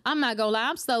 But I'm not gonna lie,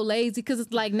 I'm so lazy because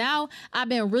it's like now I've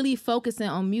been really focusing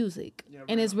on music. Yeah,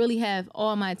 and it's really have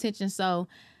all my attention. So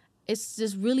it's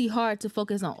just really hard to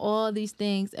focus on all these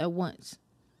things at once.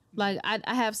 Like,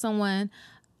 I have someone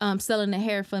selling the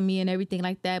hair for me and everything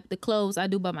like that. But the clothes I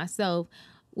do by myself,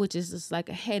 which is just like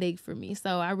a headache for me.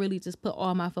 So I really just put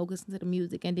all my focus into the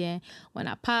music. And then when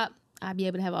I pop, I'll be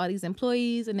able to have all these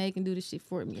employees and they can do the shit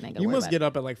for me. And you must get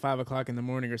up at like 5 o'clock in the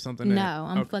morning or something. No,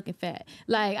 I'm fucking fat.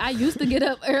 Like, I used to get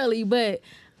up early, but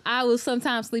I will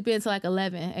sometimes sleep in till like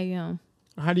 11 a.m.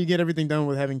 How do you get everything done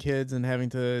with having kids and having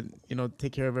to, you know,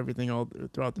 take care of everything all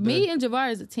throughout the day? Me and Javar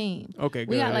is a team. Okay, good.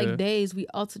 We got like days we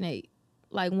alternate.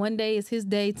 Like, one day is his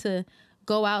day to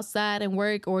go outside and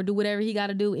work or do whatever he got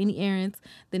to do, any errands.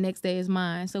 The next day is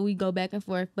mine. So we go back and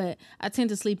forth. But I tend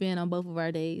to sleep in on both of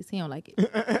our days. He don't like it.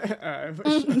 All right,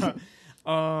 for sure.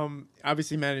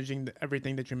 Obviously managing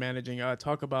everything that you're managing.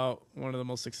 Talk about one of the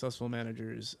most successful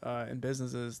managers in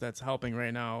businesses that's helping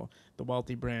right now, the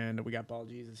Wealthy brand. We got Ball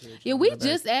Jesus here. Yeah, we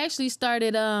just actually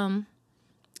started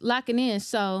locking in,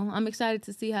 so I'm excited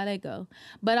to see how that go.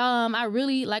 But I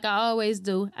really, like I always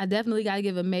do, I definitely got to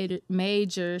give a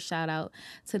major shout out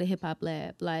to the Hip Hop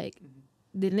Lab. Like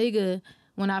the nigga,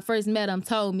 when I first met him,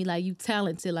 told me like, you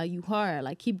talented, like you hard,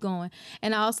 like keep going.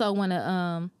 And I also want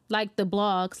to like the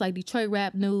blogs, like Detroit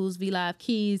Rap News, V Live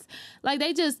Keys, like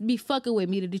they just be fucking with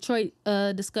me. The Detroit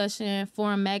Discussion,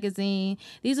 Forum Magazine,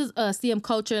 these is CM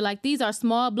Culture. Like these are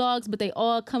small blogs, but they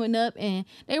all coming up and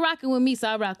they rocking with me, so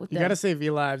I rock with them. You gotta say V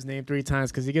Live's name 3 times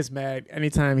because he gets mad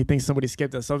anytime he thinks somebody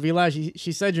skipped us. So V Live,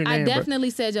 she said your name. I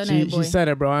definitely said your name, boy. She said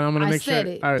it, bro, and I'm gonna make sure. I said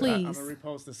it, please. I'm gonna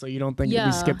repost it so you don't think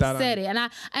we skipped out on it.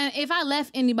 And if I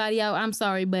left anybody out, I'm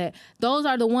sorry, but those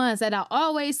are the ones that I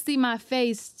always see my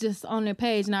face just on their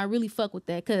page, and I really fuck with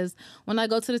that. Because when I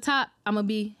go to the top, I'm going to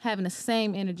be having the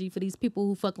same energy for these people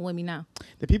who fucking with me now.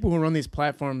 The people who run these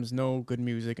platforms know good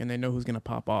music and they know who's going to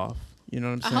pop off. You know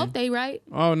what I'm saying? I hope they right.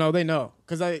 Oh, no, they know.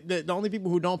 Because the only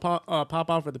people who don't pop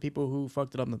off are the people who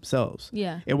fucked it up themselves.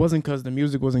 Yeah. It wasn't because the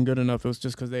music wasn't good enough. It was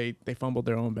just because they fumbled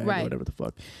their own bag or whatever the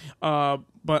fuck.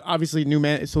 But obviously,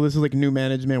 so this is like new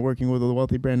management working with a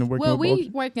Wealthy brand and working with we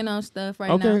working on stuff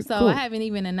right now. So cool. I haven't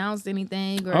even announced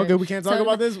anything. Okay, we can't talk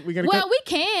about this? We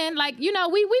can. Like, you know,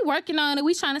 we working on it.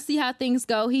 We trying to see how things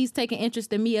go. He's taking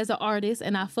interest in me as an artist,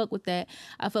 and I fuck with that.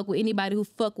 I fuck with anybody who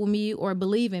fuck with me or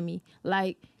believe in me.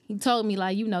 Like, he told me,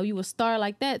 like, you know, you a star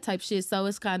like that type shit. So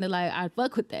it's kind of like, I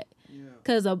fuck with that.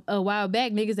 Because a while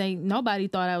back, nobody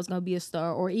thought I was going to be a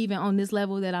star or even on this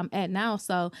level that I'm at now.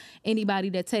 So anybody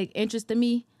that take interest in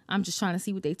me, I'm just trying to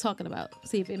see what they talking about.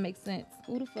 See if it makes sense.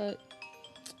 Who the fuck?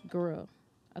 Girl.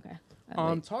 Okay.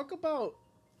 Talk about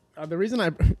the reason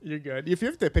you're good. If you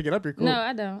have to pick it up, you're cool. No,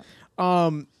 I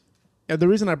don't. The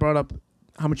reason I brought up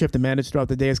how much you have to manage throughout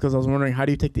the day is because I was wondering, how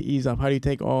do you take the ease off? How do you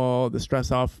take all the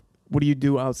stress off? What do you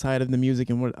do outside of the music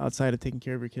and what outside of taking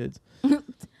care of your kids?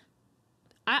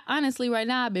 I honestly, right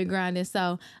now, I've been grinding,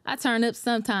 so I turn up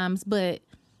sometimes, but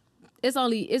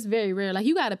it's very rare. Like,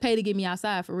 you got to pay to get me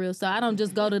outside for real. So I don't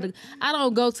just go to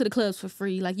the clubs for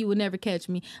free. Like, you would never catch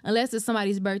me unless it's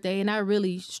somebody's birthday. And I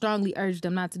really strongly urge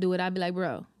them not to do it. I'd be like,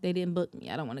 bro, they didn't book me.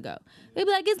 I don't want to go. They'd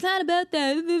be like, it's not about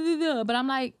that. But I'm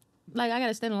like, I got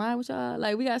to stand in line with y'all.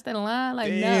 Like, we got to stand in line. Like,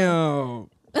 damn. No.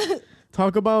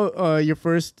 Talk about your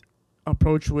first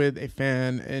approach with a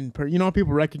fan and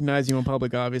people recognize you in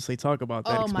public. Obviously, talk about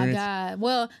that experience. My God.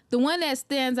 Well, the one that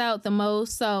stands out the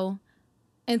most, so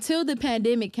until the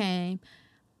pandemic came,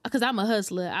 because I'm a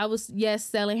hustler, I was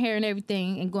selling hair and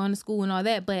everything and going to school and all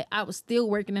that, but I was still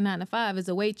working a 9 to 5 as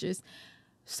a waitress.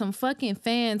 Some fucking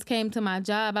fans came to my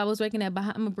job. I was working at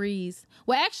Bahama Breeze.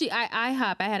 Well, actually,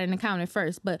 IHOP. I had an accountant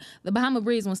first, but the Bahama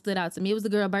Breeze one stood out to me. It was the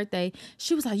girl's birthday.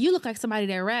 She was like, "You look like somebody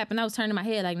that rap," and I was turning my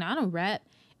head like, "No, I don't rap."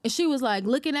 And she was like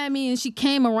looking at me, and she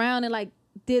came around and like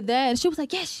did that, and she was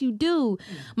like, "Yes, you do."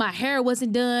 My hair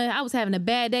wasn't done. I was having a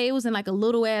bad day. It was in like a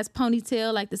little ass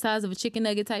ponytail, like the size of a chicken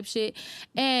nugget type shit.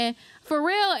 And for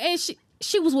real, and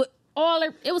she was with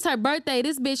it was her birthday.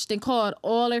 This bitch then called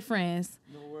all her friends.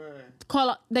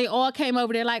 They all came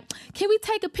over there like, "Can we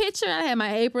take a picture?" I had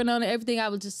my apron on and everything. I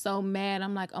was just so mad.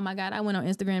 I'm like, oh my God. I went on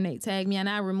Instagram, they tagged me, and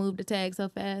I removed the tag so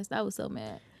fast. I was so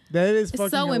mad. That is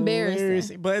fucking so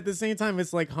embarrassing. But at the same time,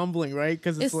 it's like humbling, right?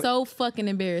 Because it's like, so fucking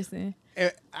embarrassing.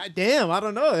 Damn, I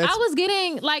don't know. I was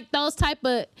getting like those type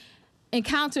of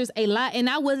encounters a lot, and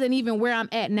I wasn't even where I'm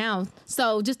at now.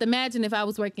 So just imagine if I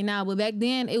was working out. But back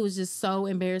then, it was just so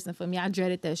embarrassing for me. I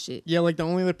dreaded that shit. Yeah, like the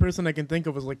only other person I can think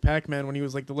of was like Pac-Man when he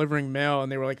was like delivering mail,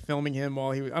 and they were like filming him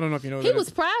while he was. I don't know if you know. He was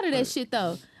proud of that shit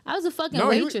though. I was a fucking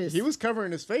waitress. He was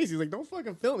covering his face. He's like, "Don't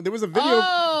fucking film." There was a video.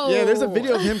 Oh. Yeah, there's a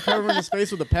video of him covering his face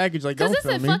with a package. Like, don't film me.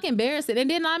 Because it's fucking embarrassing. And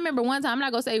then I remember one time, I'm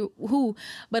not gonna say who,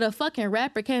 but a fucking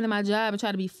rapper came to my job and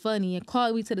tried to be funny and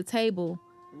called me to the table,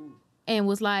 and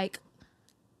was like,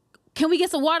 "Can we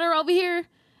get some water over here?"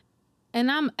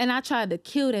 And I tried to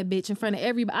kill that bitch in front of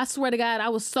everybody. I swear to God, I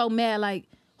was so mad. Like,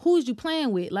 who's you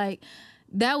playing with? Like,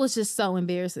 that was just so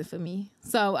embarrassing for me.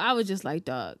 So I was just like,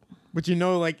 dog. But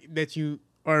like that you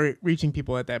are reaching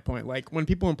people at that point. Like when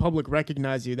people in public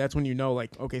recognize you, that's when you know,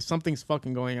 like, okay, something's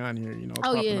fucking going on here.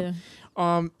 Oh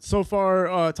yeah. So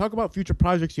far, talk about future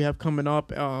projects you have coming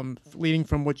up, leading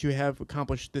from what you have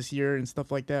accomplished this year and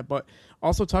stuff like that. But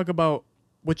also talk about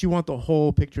what you want the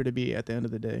whole picture to be at the end of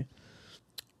the day.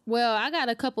 Well, I got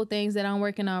a couple things that I'm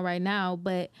working on right now,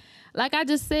 but like I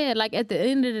just said, like at the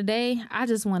end of the day, I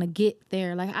just want to get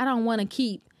there. Like I don't want to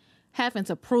keep having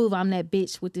to prove I'm that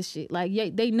bitch with this shit. Like, yeah,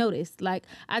 they know this. Like,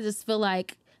 I just feel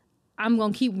like I'm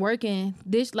gonna keep working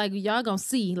this, like y'all gonna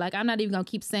see. Like I'm not even gonna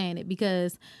keep saying it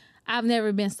because I've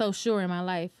never been so sure in my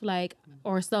life, like,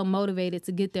 or so motivated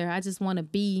to get there. I just want to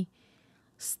be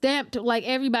stamped like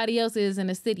everybody else is in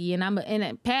the city, and I'm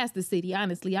past the city.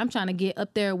 Honestly, I'm trying to get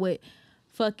up there with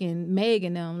fucking Meg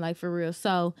and them, like for real.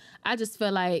 So I just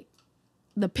feel like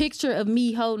the picture of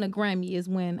me holding a Grammy is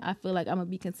when I feel like I'm gonna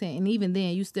be content, and even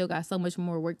then, you still got so much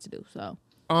more work to do. So.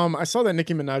 I saw that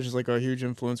Nicki Minaj is like a huge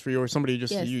influence for you, or somebody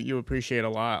just Yes. you appreciate a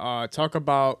lot. Talk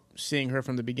about seeing her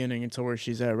from the beginning until where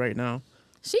she's at right now.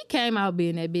 She came out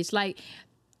being that bitch. Like,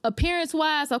 appearance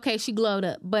wise, okay, she glowed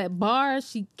up. But bars,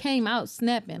 she came out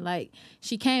snapping. Like,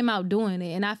 she came out doing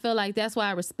it. And I feel like that's why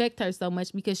I respect her so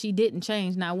much, because she didn't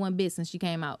change not one bit since she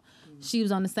came out. She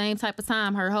was on the same type of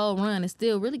time her whole run, and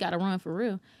still really got to run for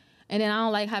real. And then I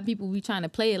don't like how people be trying to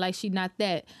play it like she not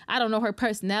that. I don't know her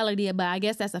personality, but I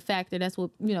guess that's a factor. That's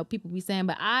what, you know, people be saying.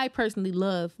 But I personally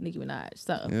love Nicki Minaj.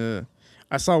 So yeah,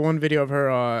 I saw one video of her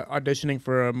auditioning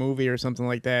for a movie or something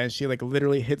like that, and she like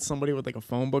literally hit somebody with like a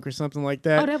phone book or something like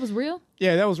that. Oh, that was real?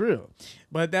 Yeah, that was real.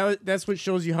 But that's what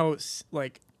shows you how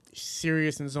like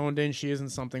serious and zoned in she is in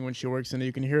something when she works in it.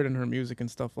 You can hear it in her music and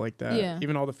stuff like that. Yeah.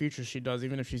 Even all the features she does,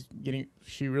 even if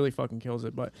she really fucking kills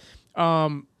it. But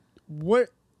what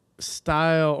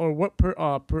style or what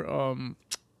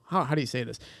how do you say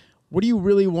this? What do you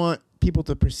really want people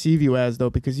to perceive you as, though?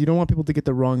 Because you don't want people to get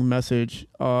the wrong message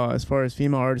as far as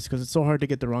female artists, because it's so hard to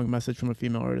get the wrong message from a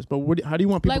female artist. But how do you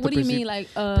want people like, to what do you perceive, mean?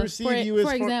 Like, perceive you as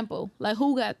for example, like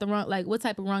who got the wrong, like what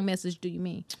type of wrong message do you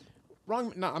mean?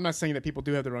 Wrong? No, I'm not saying that people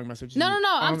do have the wrong message. No.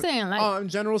 I'm saying like in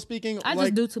general speaking. I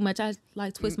just do too much. I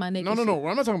like twist my neck. No.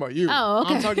 I'm not talking about you. Oh,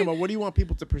 okay. I'm talking about what do you want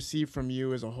people to perceive from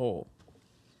you as a whole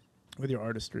with your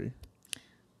artistry.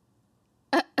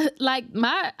 Like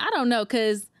I don't know,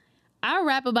 cause I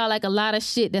rap about like a lot of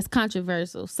shit that's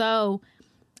controversial. So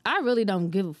I really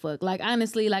don't give a fuck. Like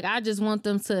honestly, like I just want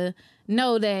them to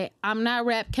know that I'm not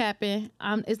rap capping.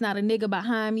 It's not a nigga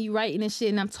behind me writing and shit,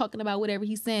 and I'm talking about whatever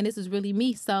he's saying. This is really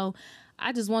me. So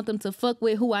I just want them to fuck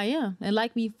with who I am and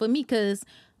like me for me, cause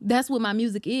that's what my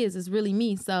music is. It's really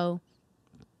me. So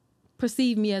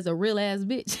perceive me as a real ass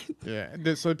bitch.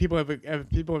 Yeah. So people have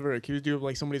people ever accused you of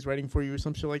like somebody's writing for you or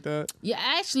some shit like that? Yeah,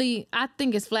 actually, I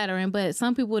think it's flattering, but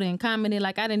some people didn't comment it.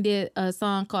 Like I did a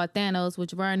song called Thanos with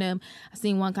Javar and them. I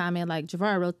seen one comment like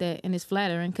Javar wrote that, and it's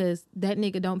flattering because that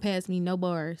nigga don't pass me no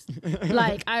bars.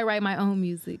 Like I write my own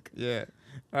music. Yeah.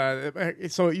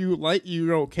 So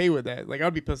you're okay with that? Like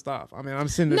I'd be pissed off. I mean, I'm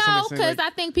sitting there. No, because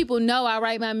I think people know I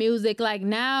write my music. Like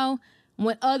now,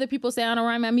 when other people say I don't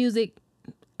write my music,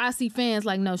 I see fans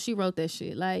like, no, she wrote that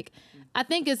shit. Like, I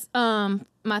think it's my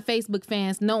Facebook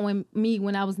fans knowing me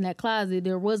when I was in that closet.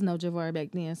 There was no Javar back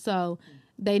then, so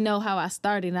they know how I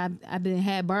started. I've been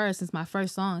had bars since my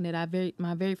first song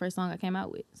my very first song I came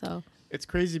out with. So it's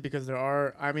crazy because there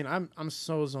are. I mean, I'm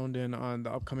so zoned in on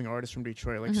the upcoming artists from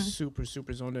Detroit, like super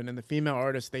zoned in. And the female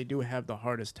artists, they do have the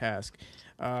hardest task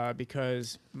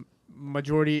because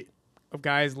majority of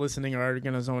guys listening are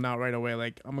gonna zone out right away.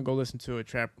 Like I'm gonna go listen to a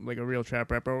real trap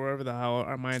rapper, or wherever the hell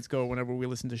our minds go whenever we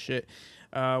listen to shit.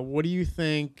 What do you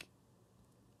think?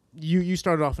 You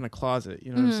started off in a closet,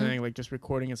 you know what I'm saying? Like just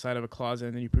recording inside of a closet,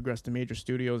 and then you progressed to major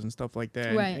studios and stuff like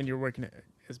that. Right. And you're working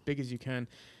as big as you can.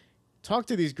 Talk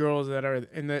to these girls that are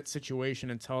in that situation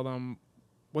and tell them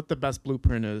what the best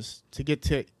blueprint is to get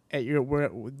to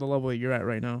the level that you're at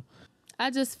right now.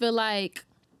 I just feel like,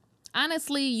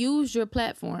 honestly, use your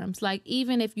platforms. Like,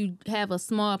 even if you have a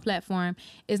small platform,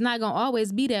 it's not going to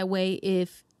always be that way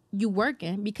if you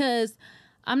working. Because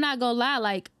I'm not going to lie,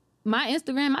 like, my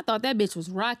Instagram, I thought that bitch was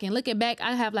rocking. Looking back,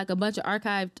 I have, like, a bunch of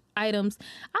archived items.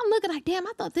 I'm looking like, damn,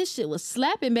 I thought this shit was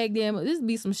slapping back then. But this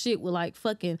be some shit with, like,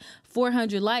 fucking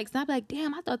 400 likes. And I'm like,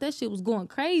 damn, I thought that shit was going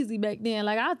crazy back then.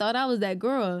 Like, I thought I was that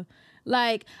girl.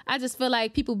 Like, I just feel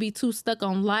like people be too stuck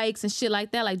on likes and shit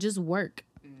like that. Like, just work.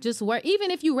 Just work.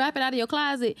 Even if you rap it out of your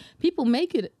closet, people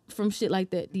make it from shit like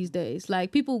that these days.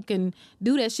 Like, people can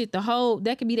do that shit.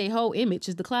 That could be their whole image,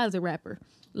 is the closet rapper.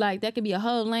 Like, that could be a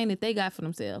whole lane that they got for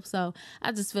themselves. So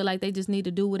I just feel like they just need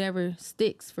to do whatever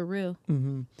sticks for real.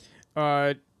 Mm-hmm.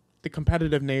 The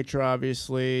competitive nature,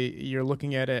 obviously, you're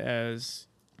looking at it as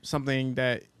something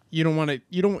that you don't want to.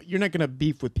 You're not gonna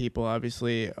beef with people,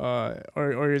 obviously.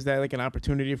 Or is that like an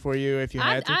opportunity for you if you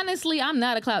had to? Honestly, I'm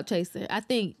not a clout chaser. I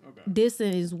think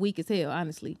dissing is weak as hell.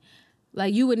 Honestly,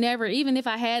 like you would never. Even if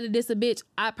I had to diss a bitch,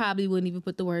 I probably wouldn't even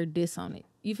put the word diss on it.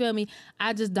 You feel me?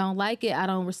 I just don't like it. I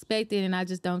don't respect it, and I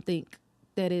just don't think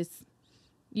that it's.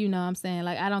 You know what I'm saying?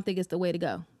 Like, I don't think it's the way to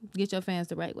go. Get your fans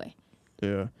the right way.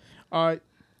 Yeah.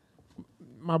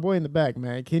 My boy in the back,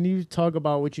 man. Can you talk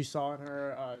about what you saw in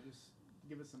her? Just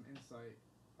give us some insight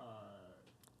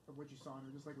what you saw in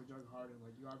her, just like with Jug Harden?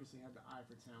 Like, you obviously have the eye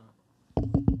for talent.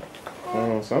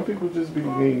 Some people just be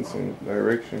needing some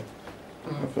direction.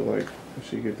 I feel like if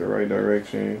she get the right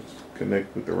direction,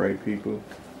 connect with the right people,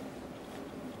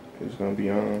 it's gonna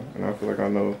be on. And I feel like I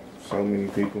know so many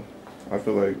people. I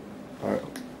feel like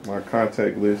my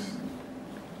contact list,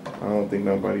 I don't think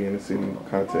nobody in the city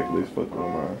contact list fuck with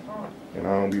mine. And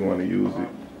I don't be wanting to use it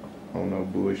on no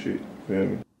bullshit. Feel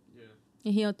me?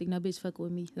 And he don't think no bitch fuck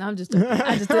with me. And I just threw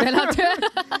that out there.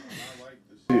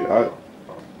 Shit,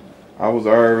 I was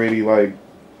already like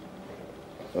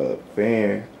a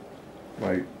fan,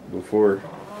 like before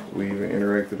we even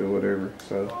interacted or whatever.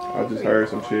 So I just heard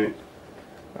some shit.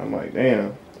 I'm like,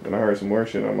 damn. Then I heard some more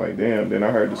shit. I'm like, damn. Then I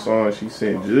heard the song she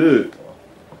sent Jud.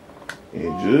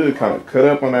 And Jud kind of cut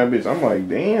up on that bitch. I'm like,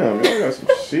 damn, y'all got some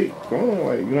shit going.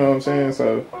 Like, you know what I'm saying?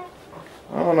 So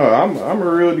I don't know. I'm a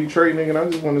real Detroit nigga, and I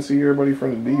just want to see everybody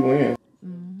from the D win.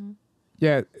 Mm-hmm.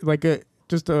 Yeah, like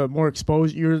just a more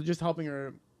exposed. You're just helping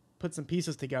her put some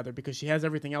pieces together because she has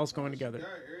everything else going together.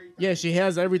 Yeah, she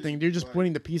has everything. You're just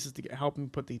putting the pieces to helping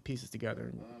put the pieces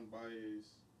together. Unbiased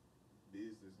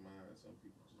business mind. Some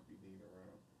people just be needing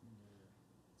around.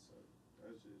 So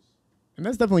that's just. And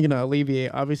that's definitely going to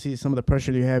alleviate, obviously, some of the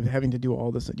pressure you have having to do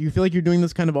all this. Do you feel like you're doing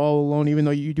this kind of all alone, even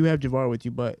though you do have Javar with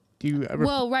you? But do you ever?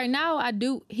 Well, right now I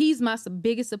do. He's my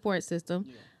biggest support system.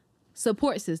 Yeah.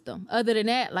 Other than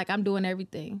that, like, I'm doing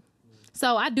everything.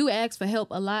 So I do ask for help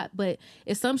a lot, but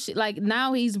it's some shit, like,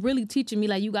 now he's really teaching me,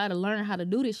 like, you got to learn how to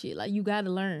do this shit. Like, you got to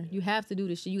learn. You have to do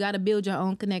this shit. You got to build your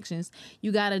own connections.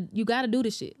 You got to do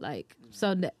this shit. Like,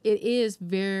 so it is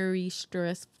very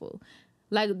stressful.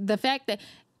 Like, the fact that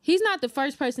he's not the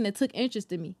first person that took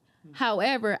interest in me.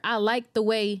 However, I like the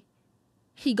way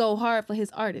he go hard for his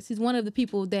artists. He's one of the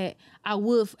people that I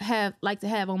would like to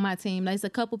have on my team. There's a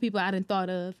couple people I didn't thought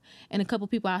of and a couple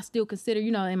people I still consider,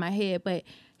 in my head, but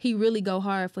he really go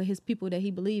hard for his people that he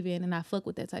believe in, and I fuck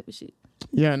with that type of shit.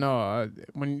 Yeah, no,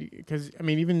 because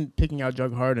even picking out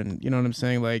Jug Harden, you know what I'm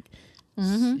saying? Like,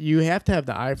 you have to have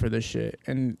the eye for this shit.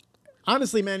 And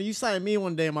honestly, man, you sign me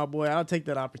one day, my boy, I'll take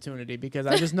that opportunity because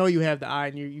I just know you have the eye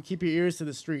and you keep your ears to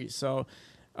the street. So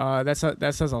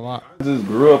that says a lot. I just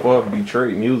grew up off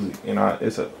Detroit music, and I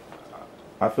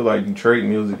feel like Detroit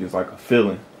music is like a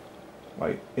feeling.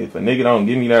 Like, if a nigga don't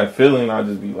give me that feeling, I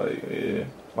just be like, yeah.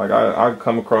 Like, I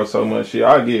come across so much shit.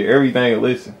 I get everything and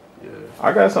listen. Yeah.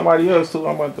 I got somebody else, too.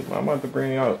 I'm about to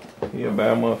bring out. He a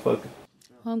bad motherfucker.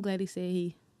 Oh, I'm glad he said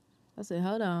he. I said,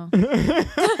 hold on.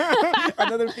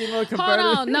 Another female competitor. Hold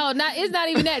on. No, it's not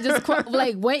even that. Just,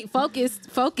 like, wait, focus.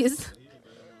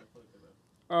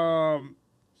 Oh,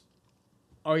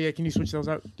 yeah, can you switch those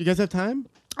out? Do you guys have time?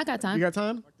 I got time. You got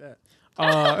time? Fuck that.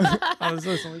 I was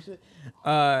listening to shit.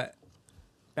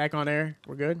 Back on air.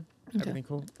 We're good? Okay. Everything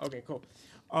cool? Okay, cool.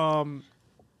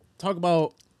 Talk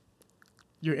about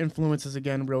your influences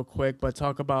again real quick, but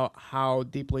talk about how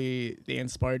deeply they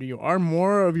inspired you. Are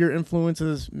more of your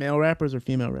influences male rappers or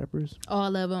female rappers?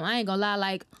 All of them. I ain't gonna lie.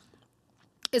 Like,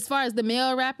 as far as the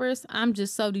male rappers, I'm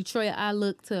just so Detroit. I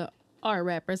look to art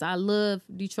rappers. I love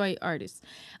Detroit artists.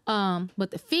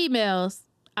 But the females,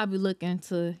 I be looking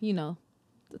to, the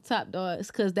top dogs,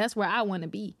 because that's where I want to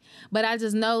be. But I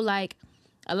just know, like,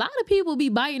 a lot of people be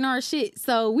biting our shit,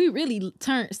 so we really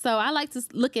turn. So I like to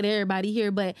look at everybody here,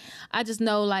 but I just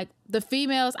know, like, the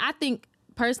females, I think,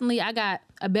 personally, I got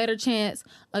a better chance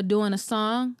of doing a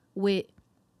song with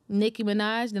Nicki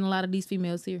Minaj than a lot of these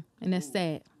females here, and that's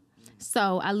sad.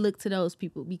 So I look to those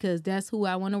people because that's who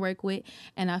I want to work with,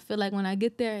 and I feel like when I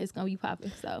get there, it's going to be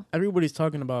popping. So everybody's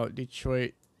talking about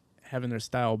Detroit having their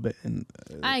style, but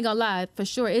I ain't gonna lie, for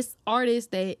sure, it's artists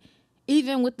that,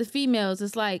 even with the females,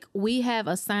 it's like we have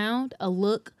a sound, a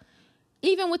look.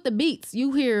 Even with the beats,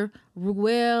 you hear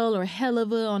Ruel or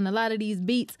Helliva on a lot of these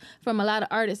beats from a lot of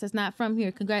artists that's not from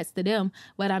here. Congrats to them.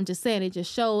 But I'm just saying, it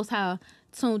just shows how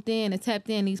tuned in and tapped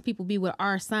in these people be with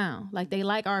our sound. Like, they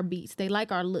like our beats. They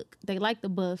like our look. They like the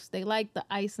buffs. They like the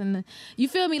ice and the... You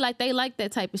feel me? Like, they like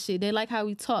that type of shit. They like how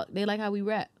we talk. They like how we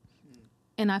rap.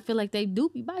 And I feel like they do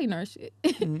be biting our shit.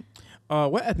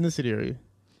 What ethnicity are you?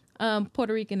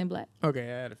 Puerto Rican and black. Okay,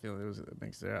 I had a feeling it was a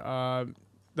mix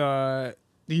there.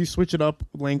 Do you switch it up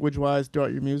language-wise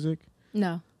throughout your music?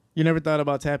 No. You never thought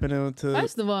about tapping into...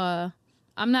 First of all,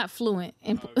 I'm not fluent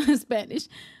in Spanish.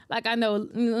 Like, I know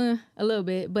a little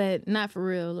bit, but not for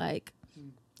real. Like,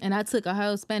 and I took a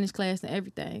whole Spanish class and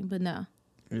everything, but no.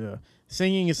 Yeah.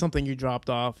 Singing is something you dropped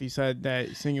off. You said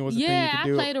that singing was a thing you could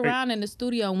do. Yeah, I played around in the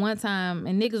studio one time,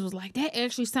 and niggas was like, that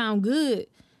actually sound good.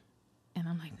 And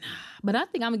I'm like, nah, But I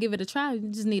think I'm gonna give it a try. You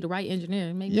just need the right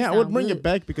engineer. I would bring it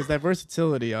back because that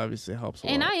versatility obviously helps a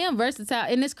lot. And I am versatile,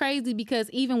 and it's crazy because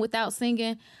even without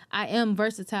singing, I am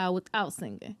versatile without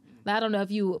singing. I don't know if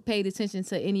you paid attention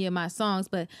to any of my songs,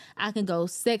 but I can go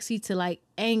sexy to like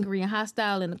angry and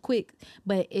hostile and quick,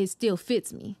 but it still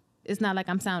fits me. It's not like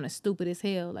I'm sounding stupid as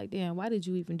hell. Like, damn, why did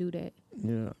you even do that?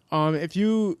 Yeah.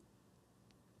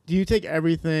 Do you take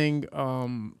everything?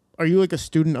 Are you like a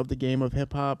student of the game of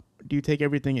hip hop? Do you take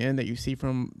everything in that you see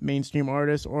from mainstream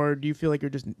artists, or do you feel like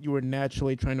you were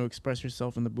naturally trying to express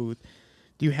yourself in the booth?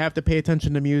 Do you have to pay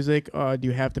attention to music? Do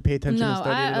you have to pay attention to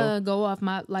study? No, I go off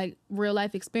my like real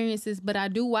life experiences, but I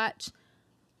do watch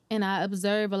and I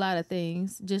observe a lot of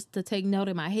things just to take note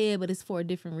in my head, but it's for a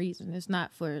different reason. It's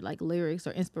not for like lyrics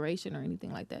or inspiration or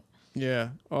anything like that. Yeah.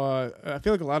 I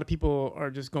feel like a lot of people are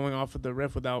just going off of the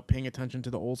riff without paying attention to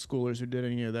the old schoolers who did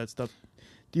any of that stuff.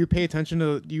 Do you pay attention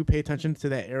to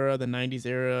that era, the 90s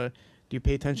era? Do you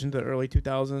pay attention to the early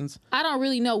 2000s? I don't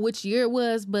really know which year it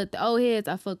was, but the old heads,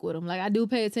 I fuck with them. Like, I do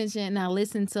pay attention, and I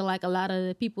listen to, like, a lot of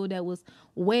the people that was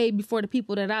way before the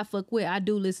people that I fuck with. I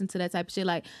do listen to that type of shit.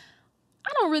 Like, I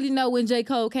don't really know when J.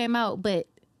 Cole came out, but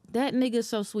that nigga's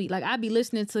so sweet. Like, I be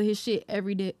listening to his shit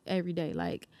every day.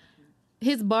 Like,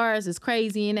 his bars is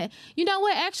crazy. And you know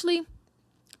what? Actually,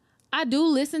 I do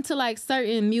listen to like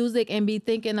certain music and be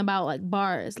thinking about like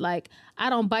bars. Like, I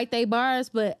don't bite they bars,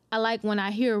 but I like when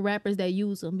I hear rappers that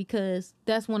use them because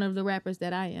that's one of the rappers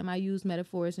that I am. I use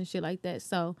metaphors and shit like that.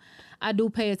 So I do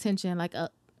pay attention like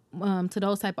to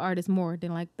those type of artists more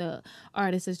than like the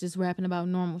artists that's just rapping about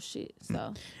normal shit.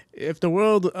 So if the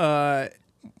world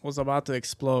was about to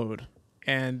explode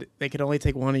and they could only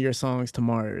take one of your songs to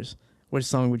Mars, which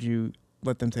song would you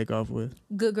let them take off with?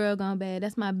 Good Girl Gone Bad.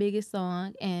 That's my biggest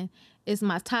song, and it's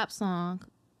my top song.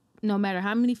 No matter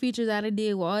how many features I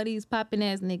did with all these popping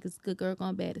ass niggas, Good Girl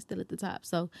Gone Bad is still at the top.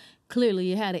 So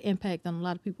clearly it had an impact on a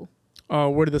lot of people.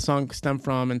 Where did the song stem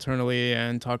from internally,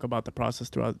 and talk about the process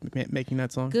throughout making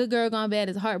that song? Good Girl Gone Bad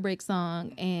is a heartbreak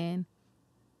song, and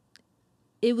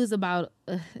it was about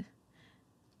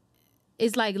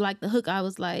it's like the hook. I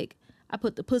was like, I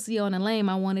put the pussy on the lane,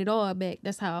 I want it all back.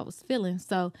 That's how I was feeling.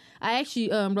 So I actually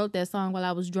wrote that song while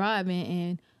I was driving,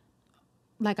 and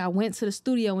like I went to the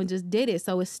studio and just did it.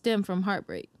 So it stemmed from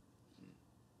heartbreak.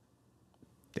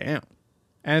 Damn.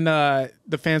 And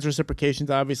the fans' reciprocation's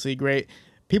obviously great.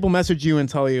 People message you and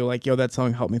tell you like, yo, that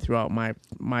song helped me throughout my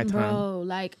time. Bro,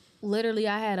 like literally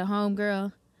I had a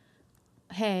homegirl.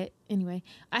 I had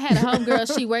a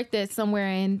homegirl, she worked at somewhere,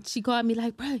 and she called me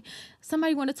like, bro,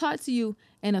 somebody want to talk to you.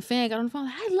 And a fan got on the phone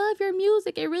like, I love your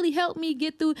music. It really helped me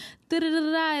get through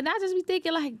da-da-da-da. And I just be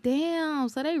thinking like, damn,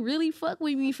 so they really fuck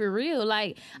with me for real.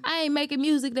 Like, I ain't making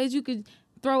music that you could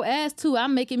throw ass to.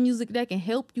 I'm making music that can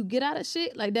help you get out of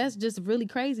shit. Like, that's just really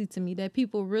crazy to me that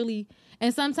people really...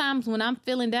 And sometimes when I'm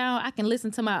feeling down, I can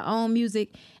listen to my own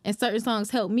music and certain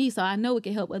songs help me, so I know it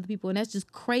can help other people. And that's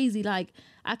just crazy. Like,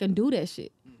 I can do that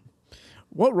shit.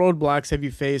 What roadblocks have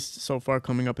you faced so far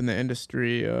coming up in the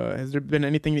industry? Has there been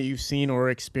anything that you've seen or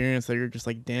experienced that you're just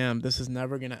like, damn, this is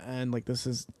never going to end? Like, this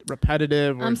is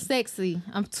repetitive? Or... I'm sexy.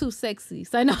 I'm too sexy.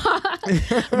 So no.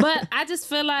 But I just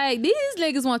feel like these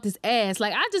niggas want this ass.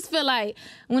 Like, I just feel like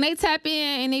when they tap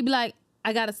in and they be like,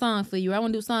 I got a song for you. I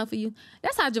want to do a song for you.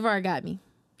 That's how Javar got me.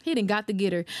 He done got to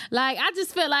get her. Like, I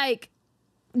just feel like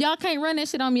y'all can't run that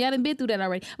shit on me. I done been through that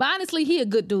already. But honestly, he a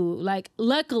good dude. Like,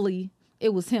 luckily...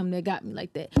 it was him that got me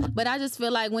like that. But I just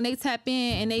feel like when they tap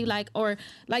in and they like, or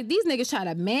like these niggas try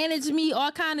to manage me,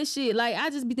 all kind of shit. Like,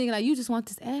 I just be thinking like, you just want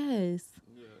this ass.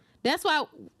 Yeah. That's why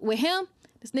with him,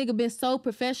 this nigga been so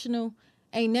professional,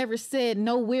 ain't never said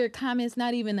no weird comments,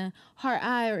 not even a hard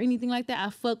eye or anything like that.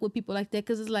 I fuck with people like that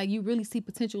because it's like, you really see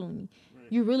potential in me. Right.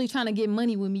 You really trying to get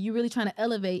money with me. You really trying to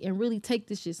elevate and really take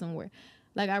this shit somewhere.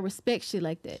 Like, I respect shit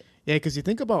like that. Yeah, because you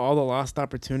think about all the lost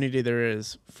opportunity there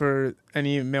is for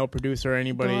any male producer or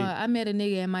anybody. I met a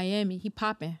nigga in Miami. He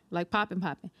popping. Like, popping.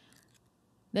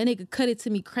 That nigga cut it to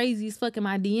me crazy as fuck in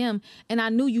my DM. And I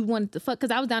knew you wanted to fuck,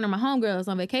 because I was down there with my homegirls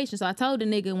on vacation. So I told the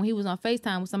nigga when he was on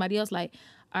FaceTime with somebody else, like,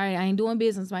 all right, I ain't doing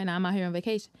business right now. I'm out here on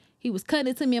vacation. He was cutting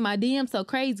it to me in my DM so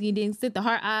crazy, and then sent the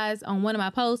heart eyes on one of my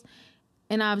posts.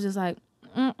 And I was just like,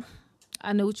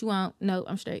 I know what you want. No,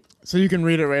 I'm straight. So you can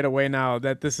read it right away now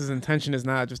that this intention is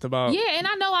not just about... Yeah, and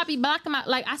I know I be blocking my...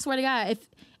 Like, I swear to God,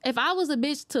 if I was a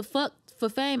bitch to fuck for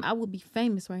fame, I would be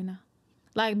famous right now.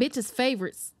 Like, bitches'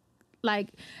 favorites. Like,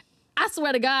 I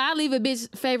swear to God, I leave a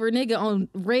bitch favorite nigga on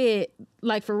red,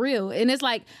 like, for real. And it's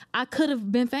like, I could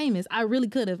have been famous. I really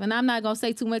could have. And I'm not going to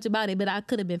say too much about it, but I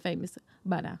could have been famous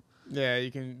by now. Yeah, you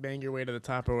can bang your way to the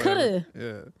top or whatever. Could have.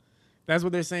 Yeah. That's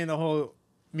what they're saying, the whole...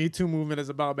 Me Too movement is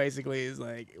about basically is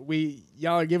like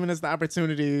y'all are giving us the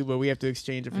opportunity, but we have to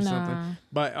exchange it for something.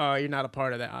 But you're not a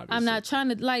part of that, obviously. I'm not trying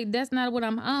to, like, that's not what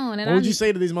I'm on. And what would you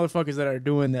say to these motherfuckers that are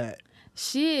doing that?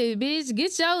 Shit, bitch,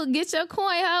 get your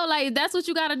coin, hoe. Like, that's what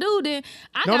you gotta do. Then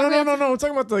No. I'm talking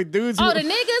about the dudes. Oh, the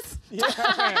niggas.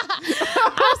 I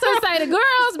was gonna say the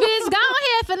girls, bitch. Go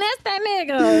ahead, finesse that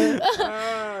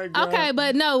nigga. Okay,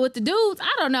 but no, with the dudes,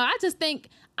 I don't know. I just think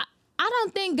I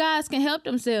don't think guys can help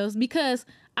themselves because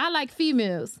I like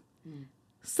females.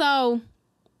 So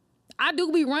I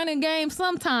do be running games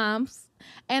sometimes.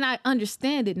 And I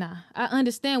understand it now. I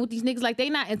understand what these niggas, like, they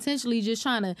not intentionally just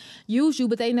trying to use you,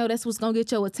 but they know that's what's gonna get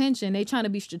your attention. They trying to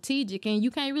be strategic, and you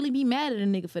can't really be mad at a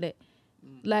nigga for that.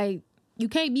 Like, you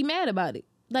can't be mad about it.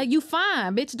 Like, you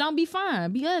fine, bitch. Don't be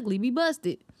fine. Be ugly. Be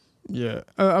busted. Yeah.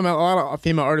 I mean, a lot of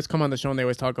female artists come on the show and they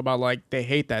always talk about, like, they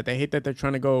hate that. They hate that they're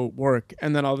trying to go work,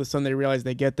 and then all of a sudden they realize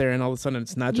they get there, and all of a sudden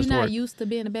it's not just work. You're not used to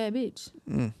being a bad bitch.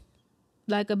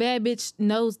 Like, a bad bitch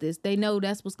knows this. They know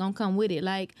that's what's gonna come with it.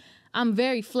 Like, I'm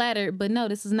very flattered, but no,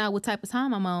 this is not what type of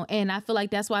time I'm on. And I feel like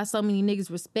that's why so many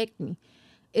niggas respect me.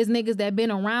 It's niggas that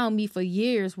been around me for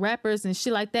years, rappers and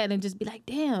shit like that, and just be like,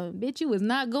 damn, bitch, you was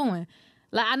not going.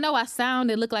 Like, I know I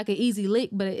sound and look like an easy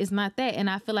lick, but it's not that. And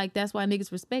I feel like that's why niggas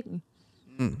respect me.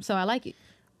 So I like it.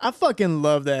 I fucking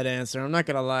love that answer. I'm not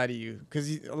gonna lie to you,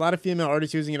 because a lot of female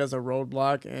artists using it as a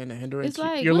roadblock and a hindrance. It's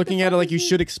like, you're looking at it like you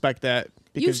should expect that.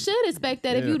 You should expect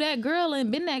that. If you that girl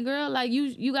and been that girl, like,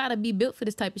 you gotta be built for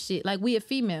this type of shit. Like, we a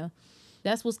female.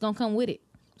 That's what's gonna come with it.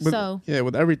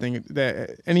 With everything,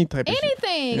 that any type of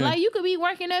anything. Yeah. Like, you could be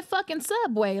working that fucking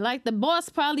Subway. Like, the boss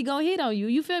probably gonna hit on you.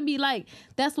 You feel me? Like,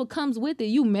 that's what comes with it.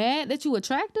 You mad that you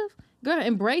attractive? Girl,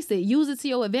 embrace it. Use it to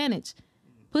your advantage.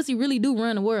 Pussy really do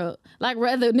run the world. Like,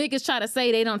 whether niggas try to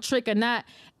say they don't trick or not,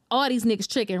 all these niggas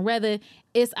tricking. Whether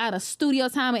it's out of studio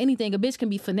time or anything, a bitch can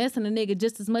be finessing a nigga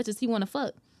just as much as he want to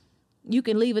fuck. You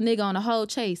can leave a nigga on a whole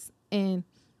chase and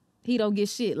he don't get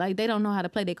shit. Like, they don't know how to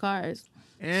play their cards.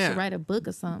 Yeah. Should write a book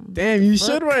or something. Damn, you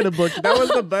should write a book. That was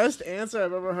the best answer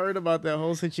I've ever heard about that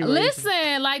whole situation.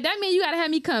 Listen, like, that mean you gotta have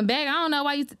me come back. I don't know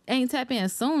why you ain't tap in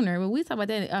sooner, but we talk about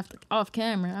that off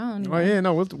camera. I don't know. Oh yeah,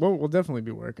 no, we'll definitely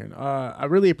be working. I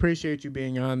really appreciate you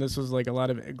being on. This was like a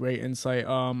lot of great insight.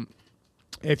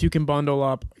 If you can bundle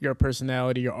up your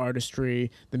personality, your artistry,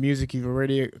 the music you've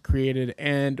already created,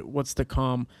 and what's to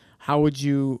come, how would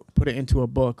you put it into a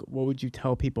book? What would you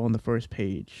tell people on the first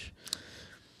page?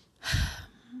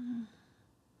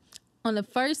 On the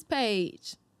first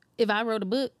page, if I wrote a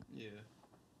book,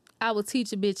 I would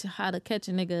teach a bitch how to catch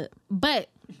a nigga. But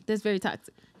that's very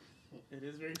toxic. It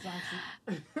is very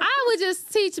toxic. I would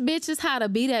just teach bitches how to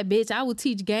be that bitch. I would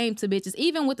teach game to bitches.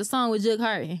 Even with the song with Jug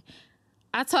Harton,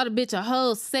 I taught a bitch a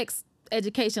whole sex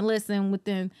education lesson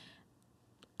within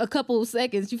a couple of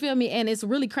seconds. You feel me? And it's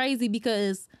really crazy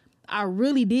because I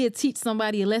really did teach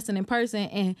somebody a lesson in person,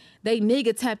 and they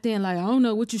nigga tapped in like, I don't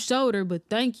know what you showed her, but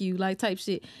thank you, like, type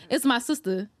shit. It's my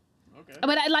sister. Okay.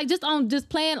 But I, like, just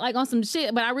playing like on some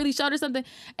shit, but I really showed her something,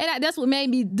 and that's what made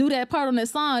me do that part on that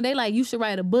song. They like, you should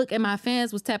write a book, and my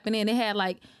fans was tapping in. They had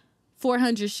like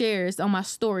 400 shares on my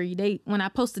story. When I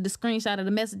posted the screenshot of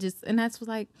the messages, and that's was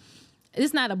like,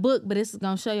 it's not a book, but it's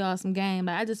gonna show y'all some game.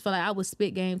 Like, I just feel like I would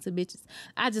spit game to bitches.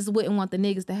 I just wouldn't want the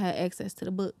niggas to have access to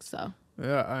the book, so.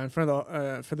 Yeah, and for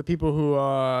the people who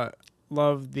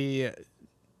love the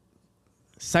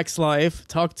sex life,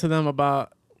 talk to them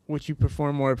about what you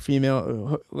prefer more,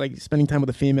 female, like spending time with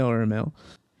a female or a male.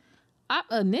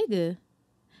 A nigga.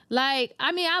 Like,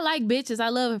 I mean, I like bitches. I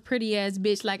love a pretty ass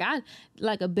bitch. Like, I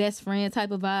like a best friend type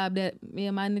of vibe that me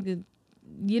and my nigga,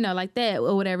 you know, like that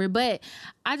or whatever. But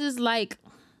I just like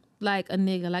a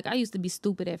nigga. Like, I used to be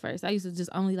stupid at first. I used to just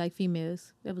only like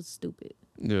females. That was stupid.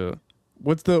 Yeah.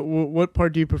 What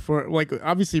part do you prefer? Like,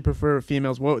 obviously you prefer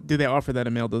females. What do they offer that a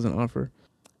male doesn't offer?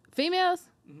 Females?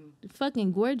 Mm-hmm.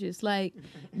 Fucking gorgeous. Like,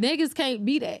 niggas can't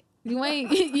be that. You ain't,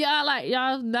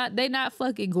 they not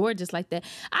fucking gorgeous like that.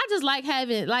 I just like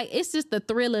having, like, it's just the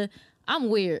thriller. I'm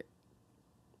weird.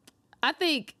 I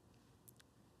think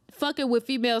fucking with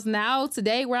females now,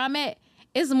 today, where I'm at,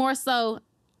 it's more so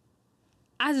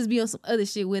I just be on some other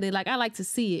shit with it. Like, I like to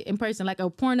see it in person, like a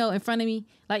porno in front of me.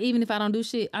 Like, even if I don't do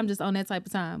shit, I'm just on that type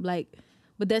of time. Like,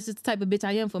 but that's just the type of bitch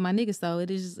I am for my niggas. So it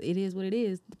is what it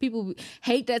is. People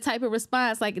hate that type of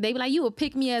response. Like, they be like, you a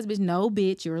pick me ass bitch. No,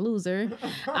 bitch, you're a loser.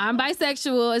 I'm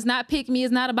bisexual. It's not pick me.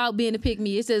 It's not about being a pick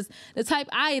me. It's just the type,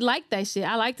 I like that shit.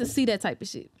 I like to see that type of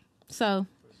shit. So,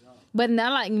 but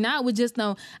not with just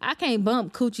no, I can't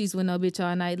bump coochies with no bitch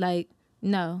all night. Like,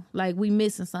 no, like, we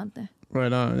missing something.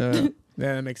 Right on. Yeah.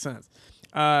 Yeah, that makes sense.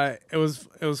 It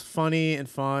was funny and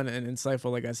fun and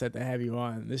insightful, like I said, to have you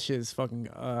on. This shit is fucking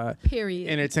Period.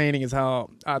 entertaining as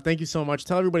hell. Thank you so much.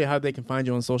 Tell everybody how they can find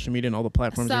you on social media and all the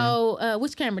platforms. So,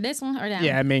 which camera? This one or that one?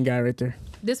 Yeah, main guy right there.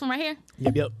 This one right here?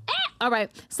 Yep. All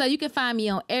right. So you can find me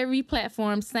on every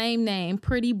platform, same name,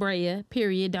 Pretty Brayah,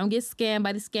 period. Don't get scammed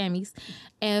by the scammies.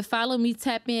 And follow me,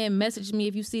 tap in, message me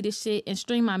if you see this shit, and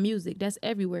stream my music. That's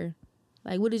everywhere.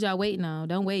 Like, what is y'all waiting on?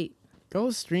 Don't wait. Go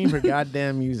stream her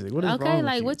goddamn music. What is wrong with Okay,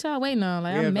 like, you? what y'all waiting on?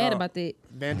 Like, I'm mad about that.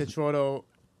 Van Detroito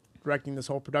directing this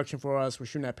whole production for us. We're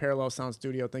shooting at Parallel Sound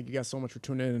Studio. Thank you guys so much for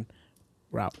tuning in.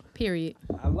 We're out. Period.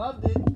 I loved it.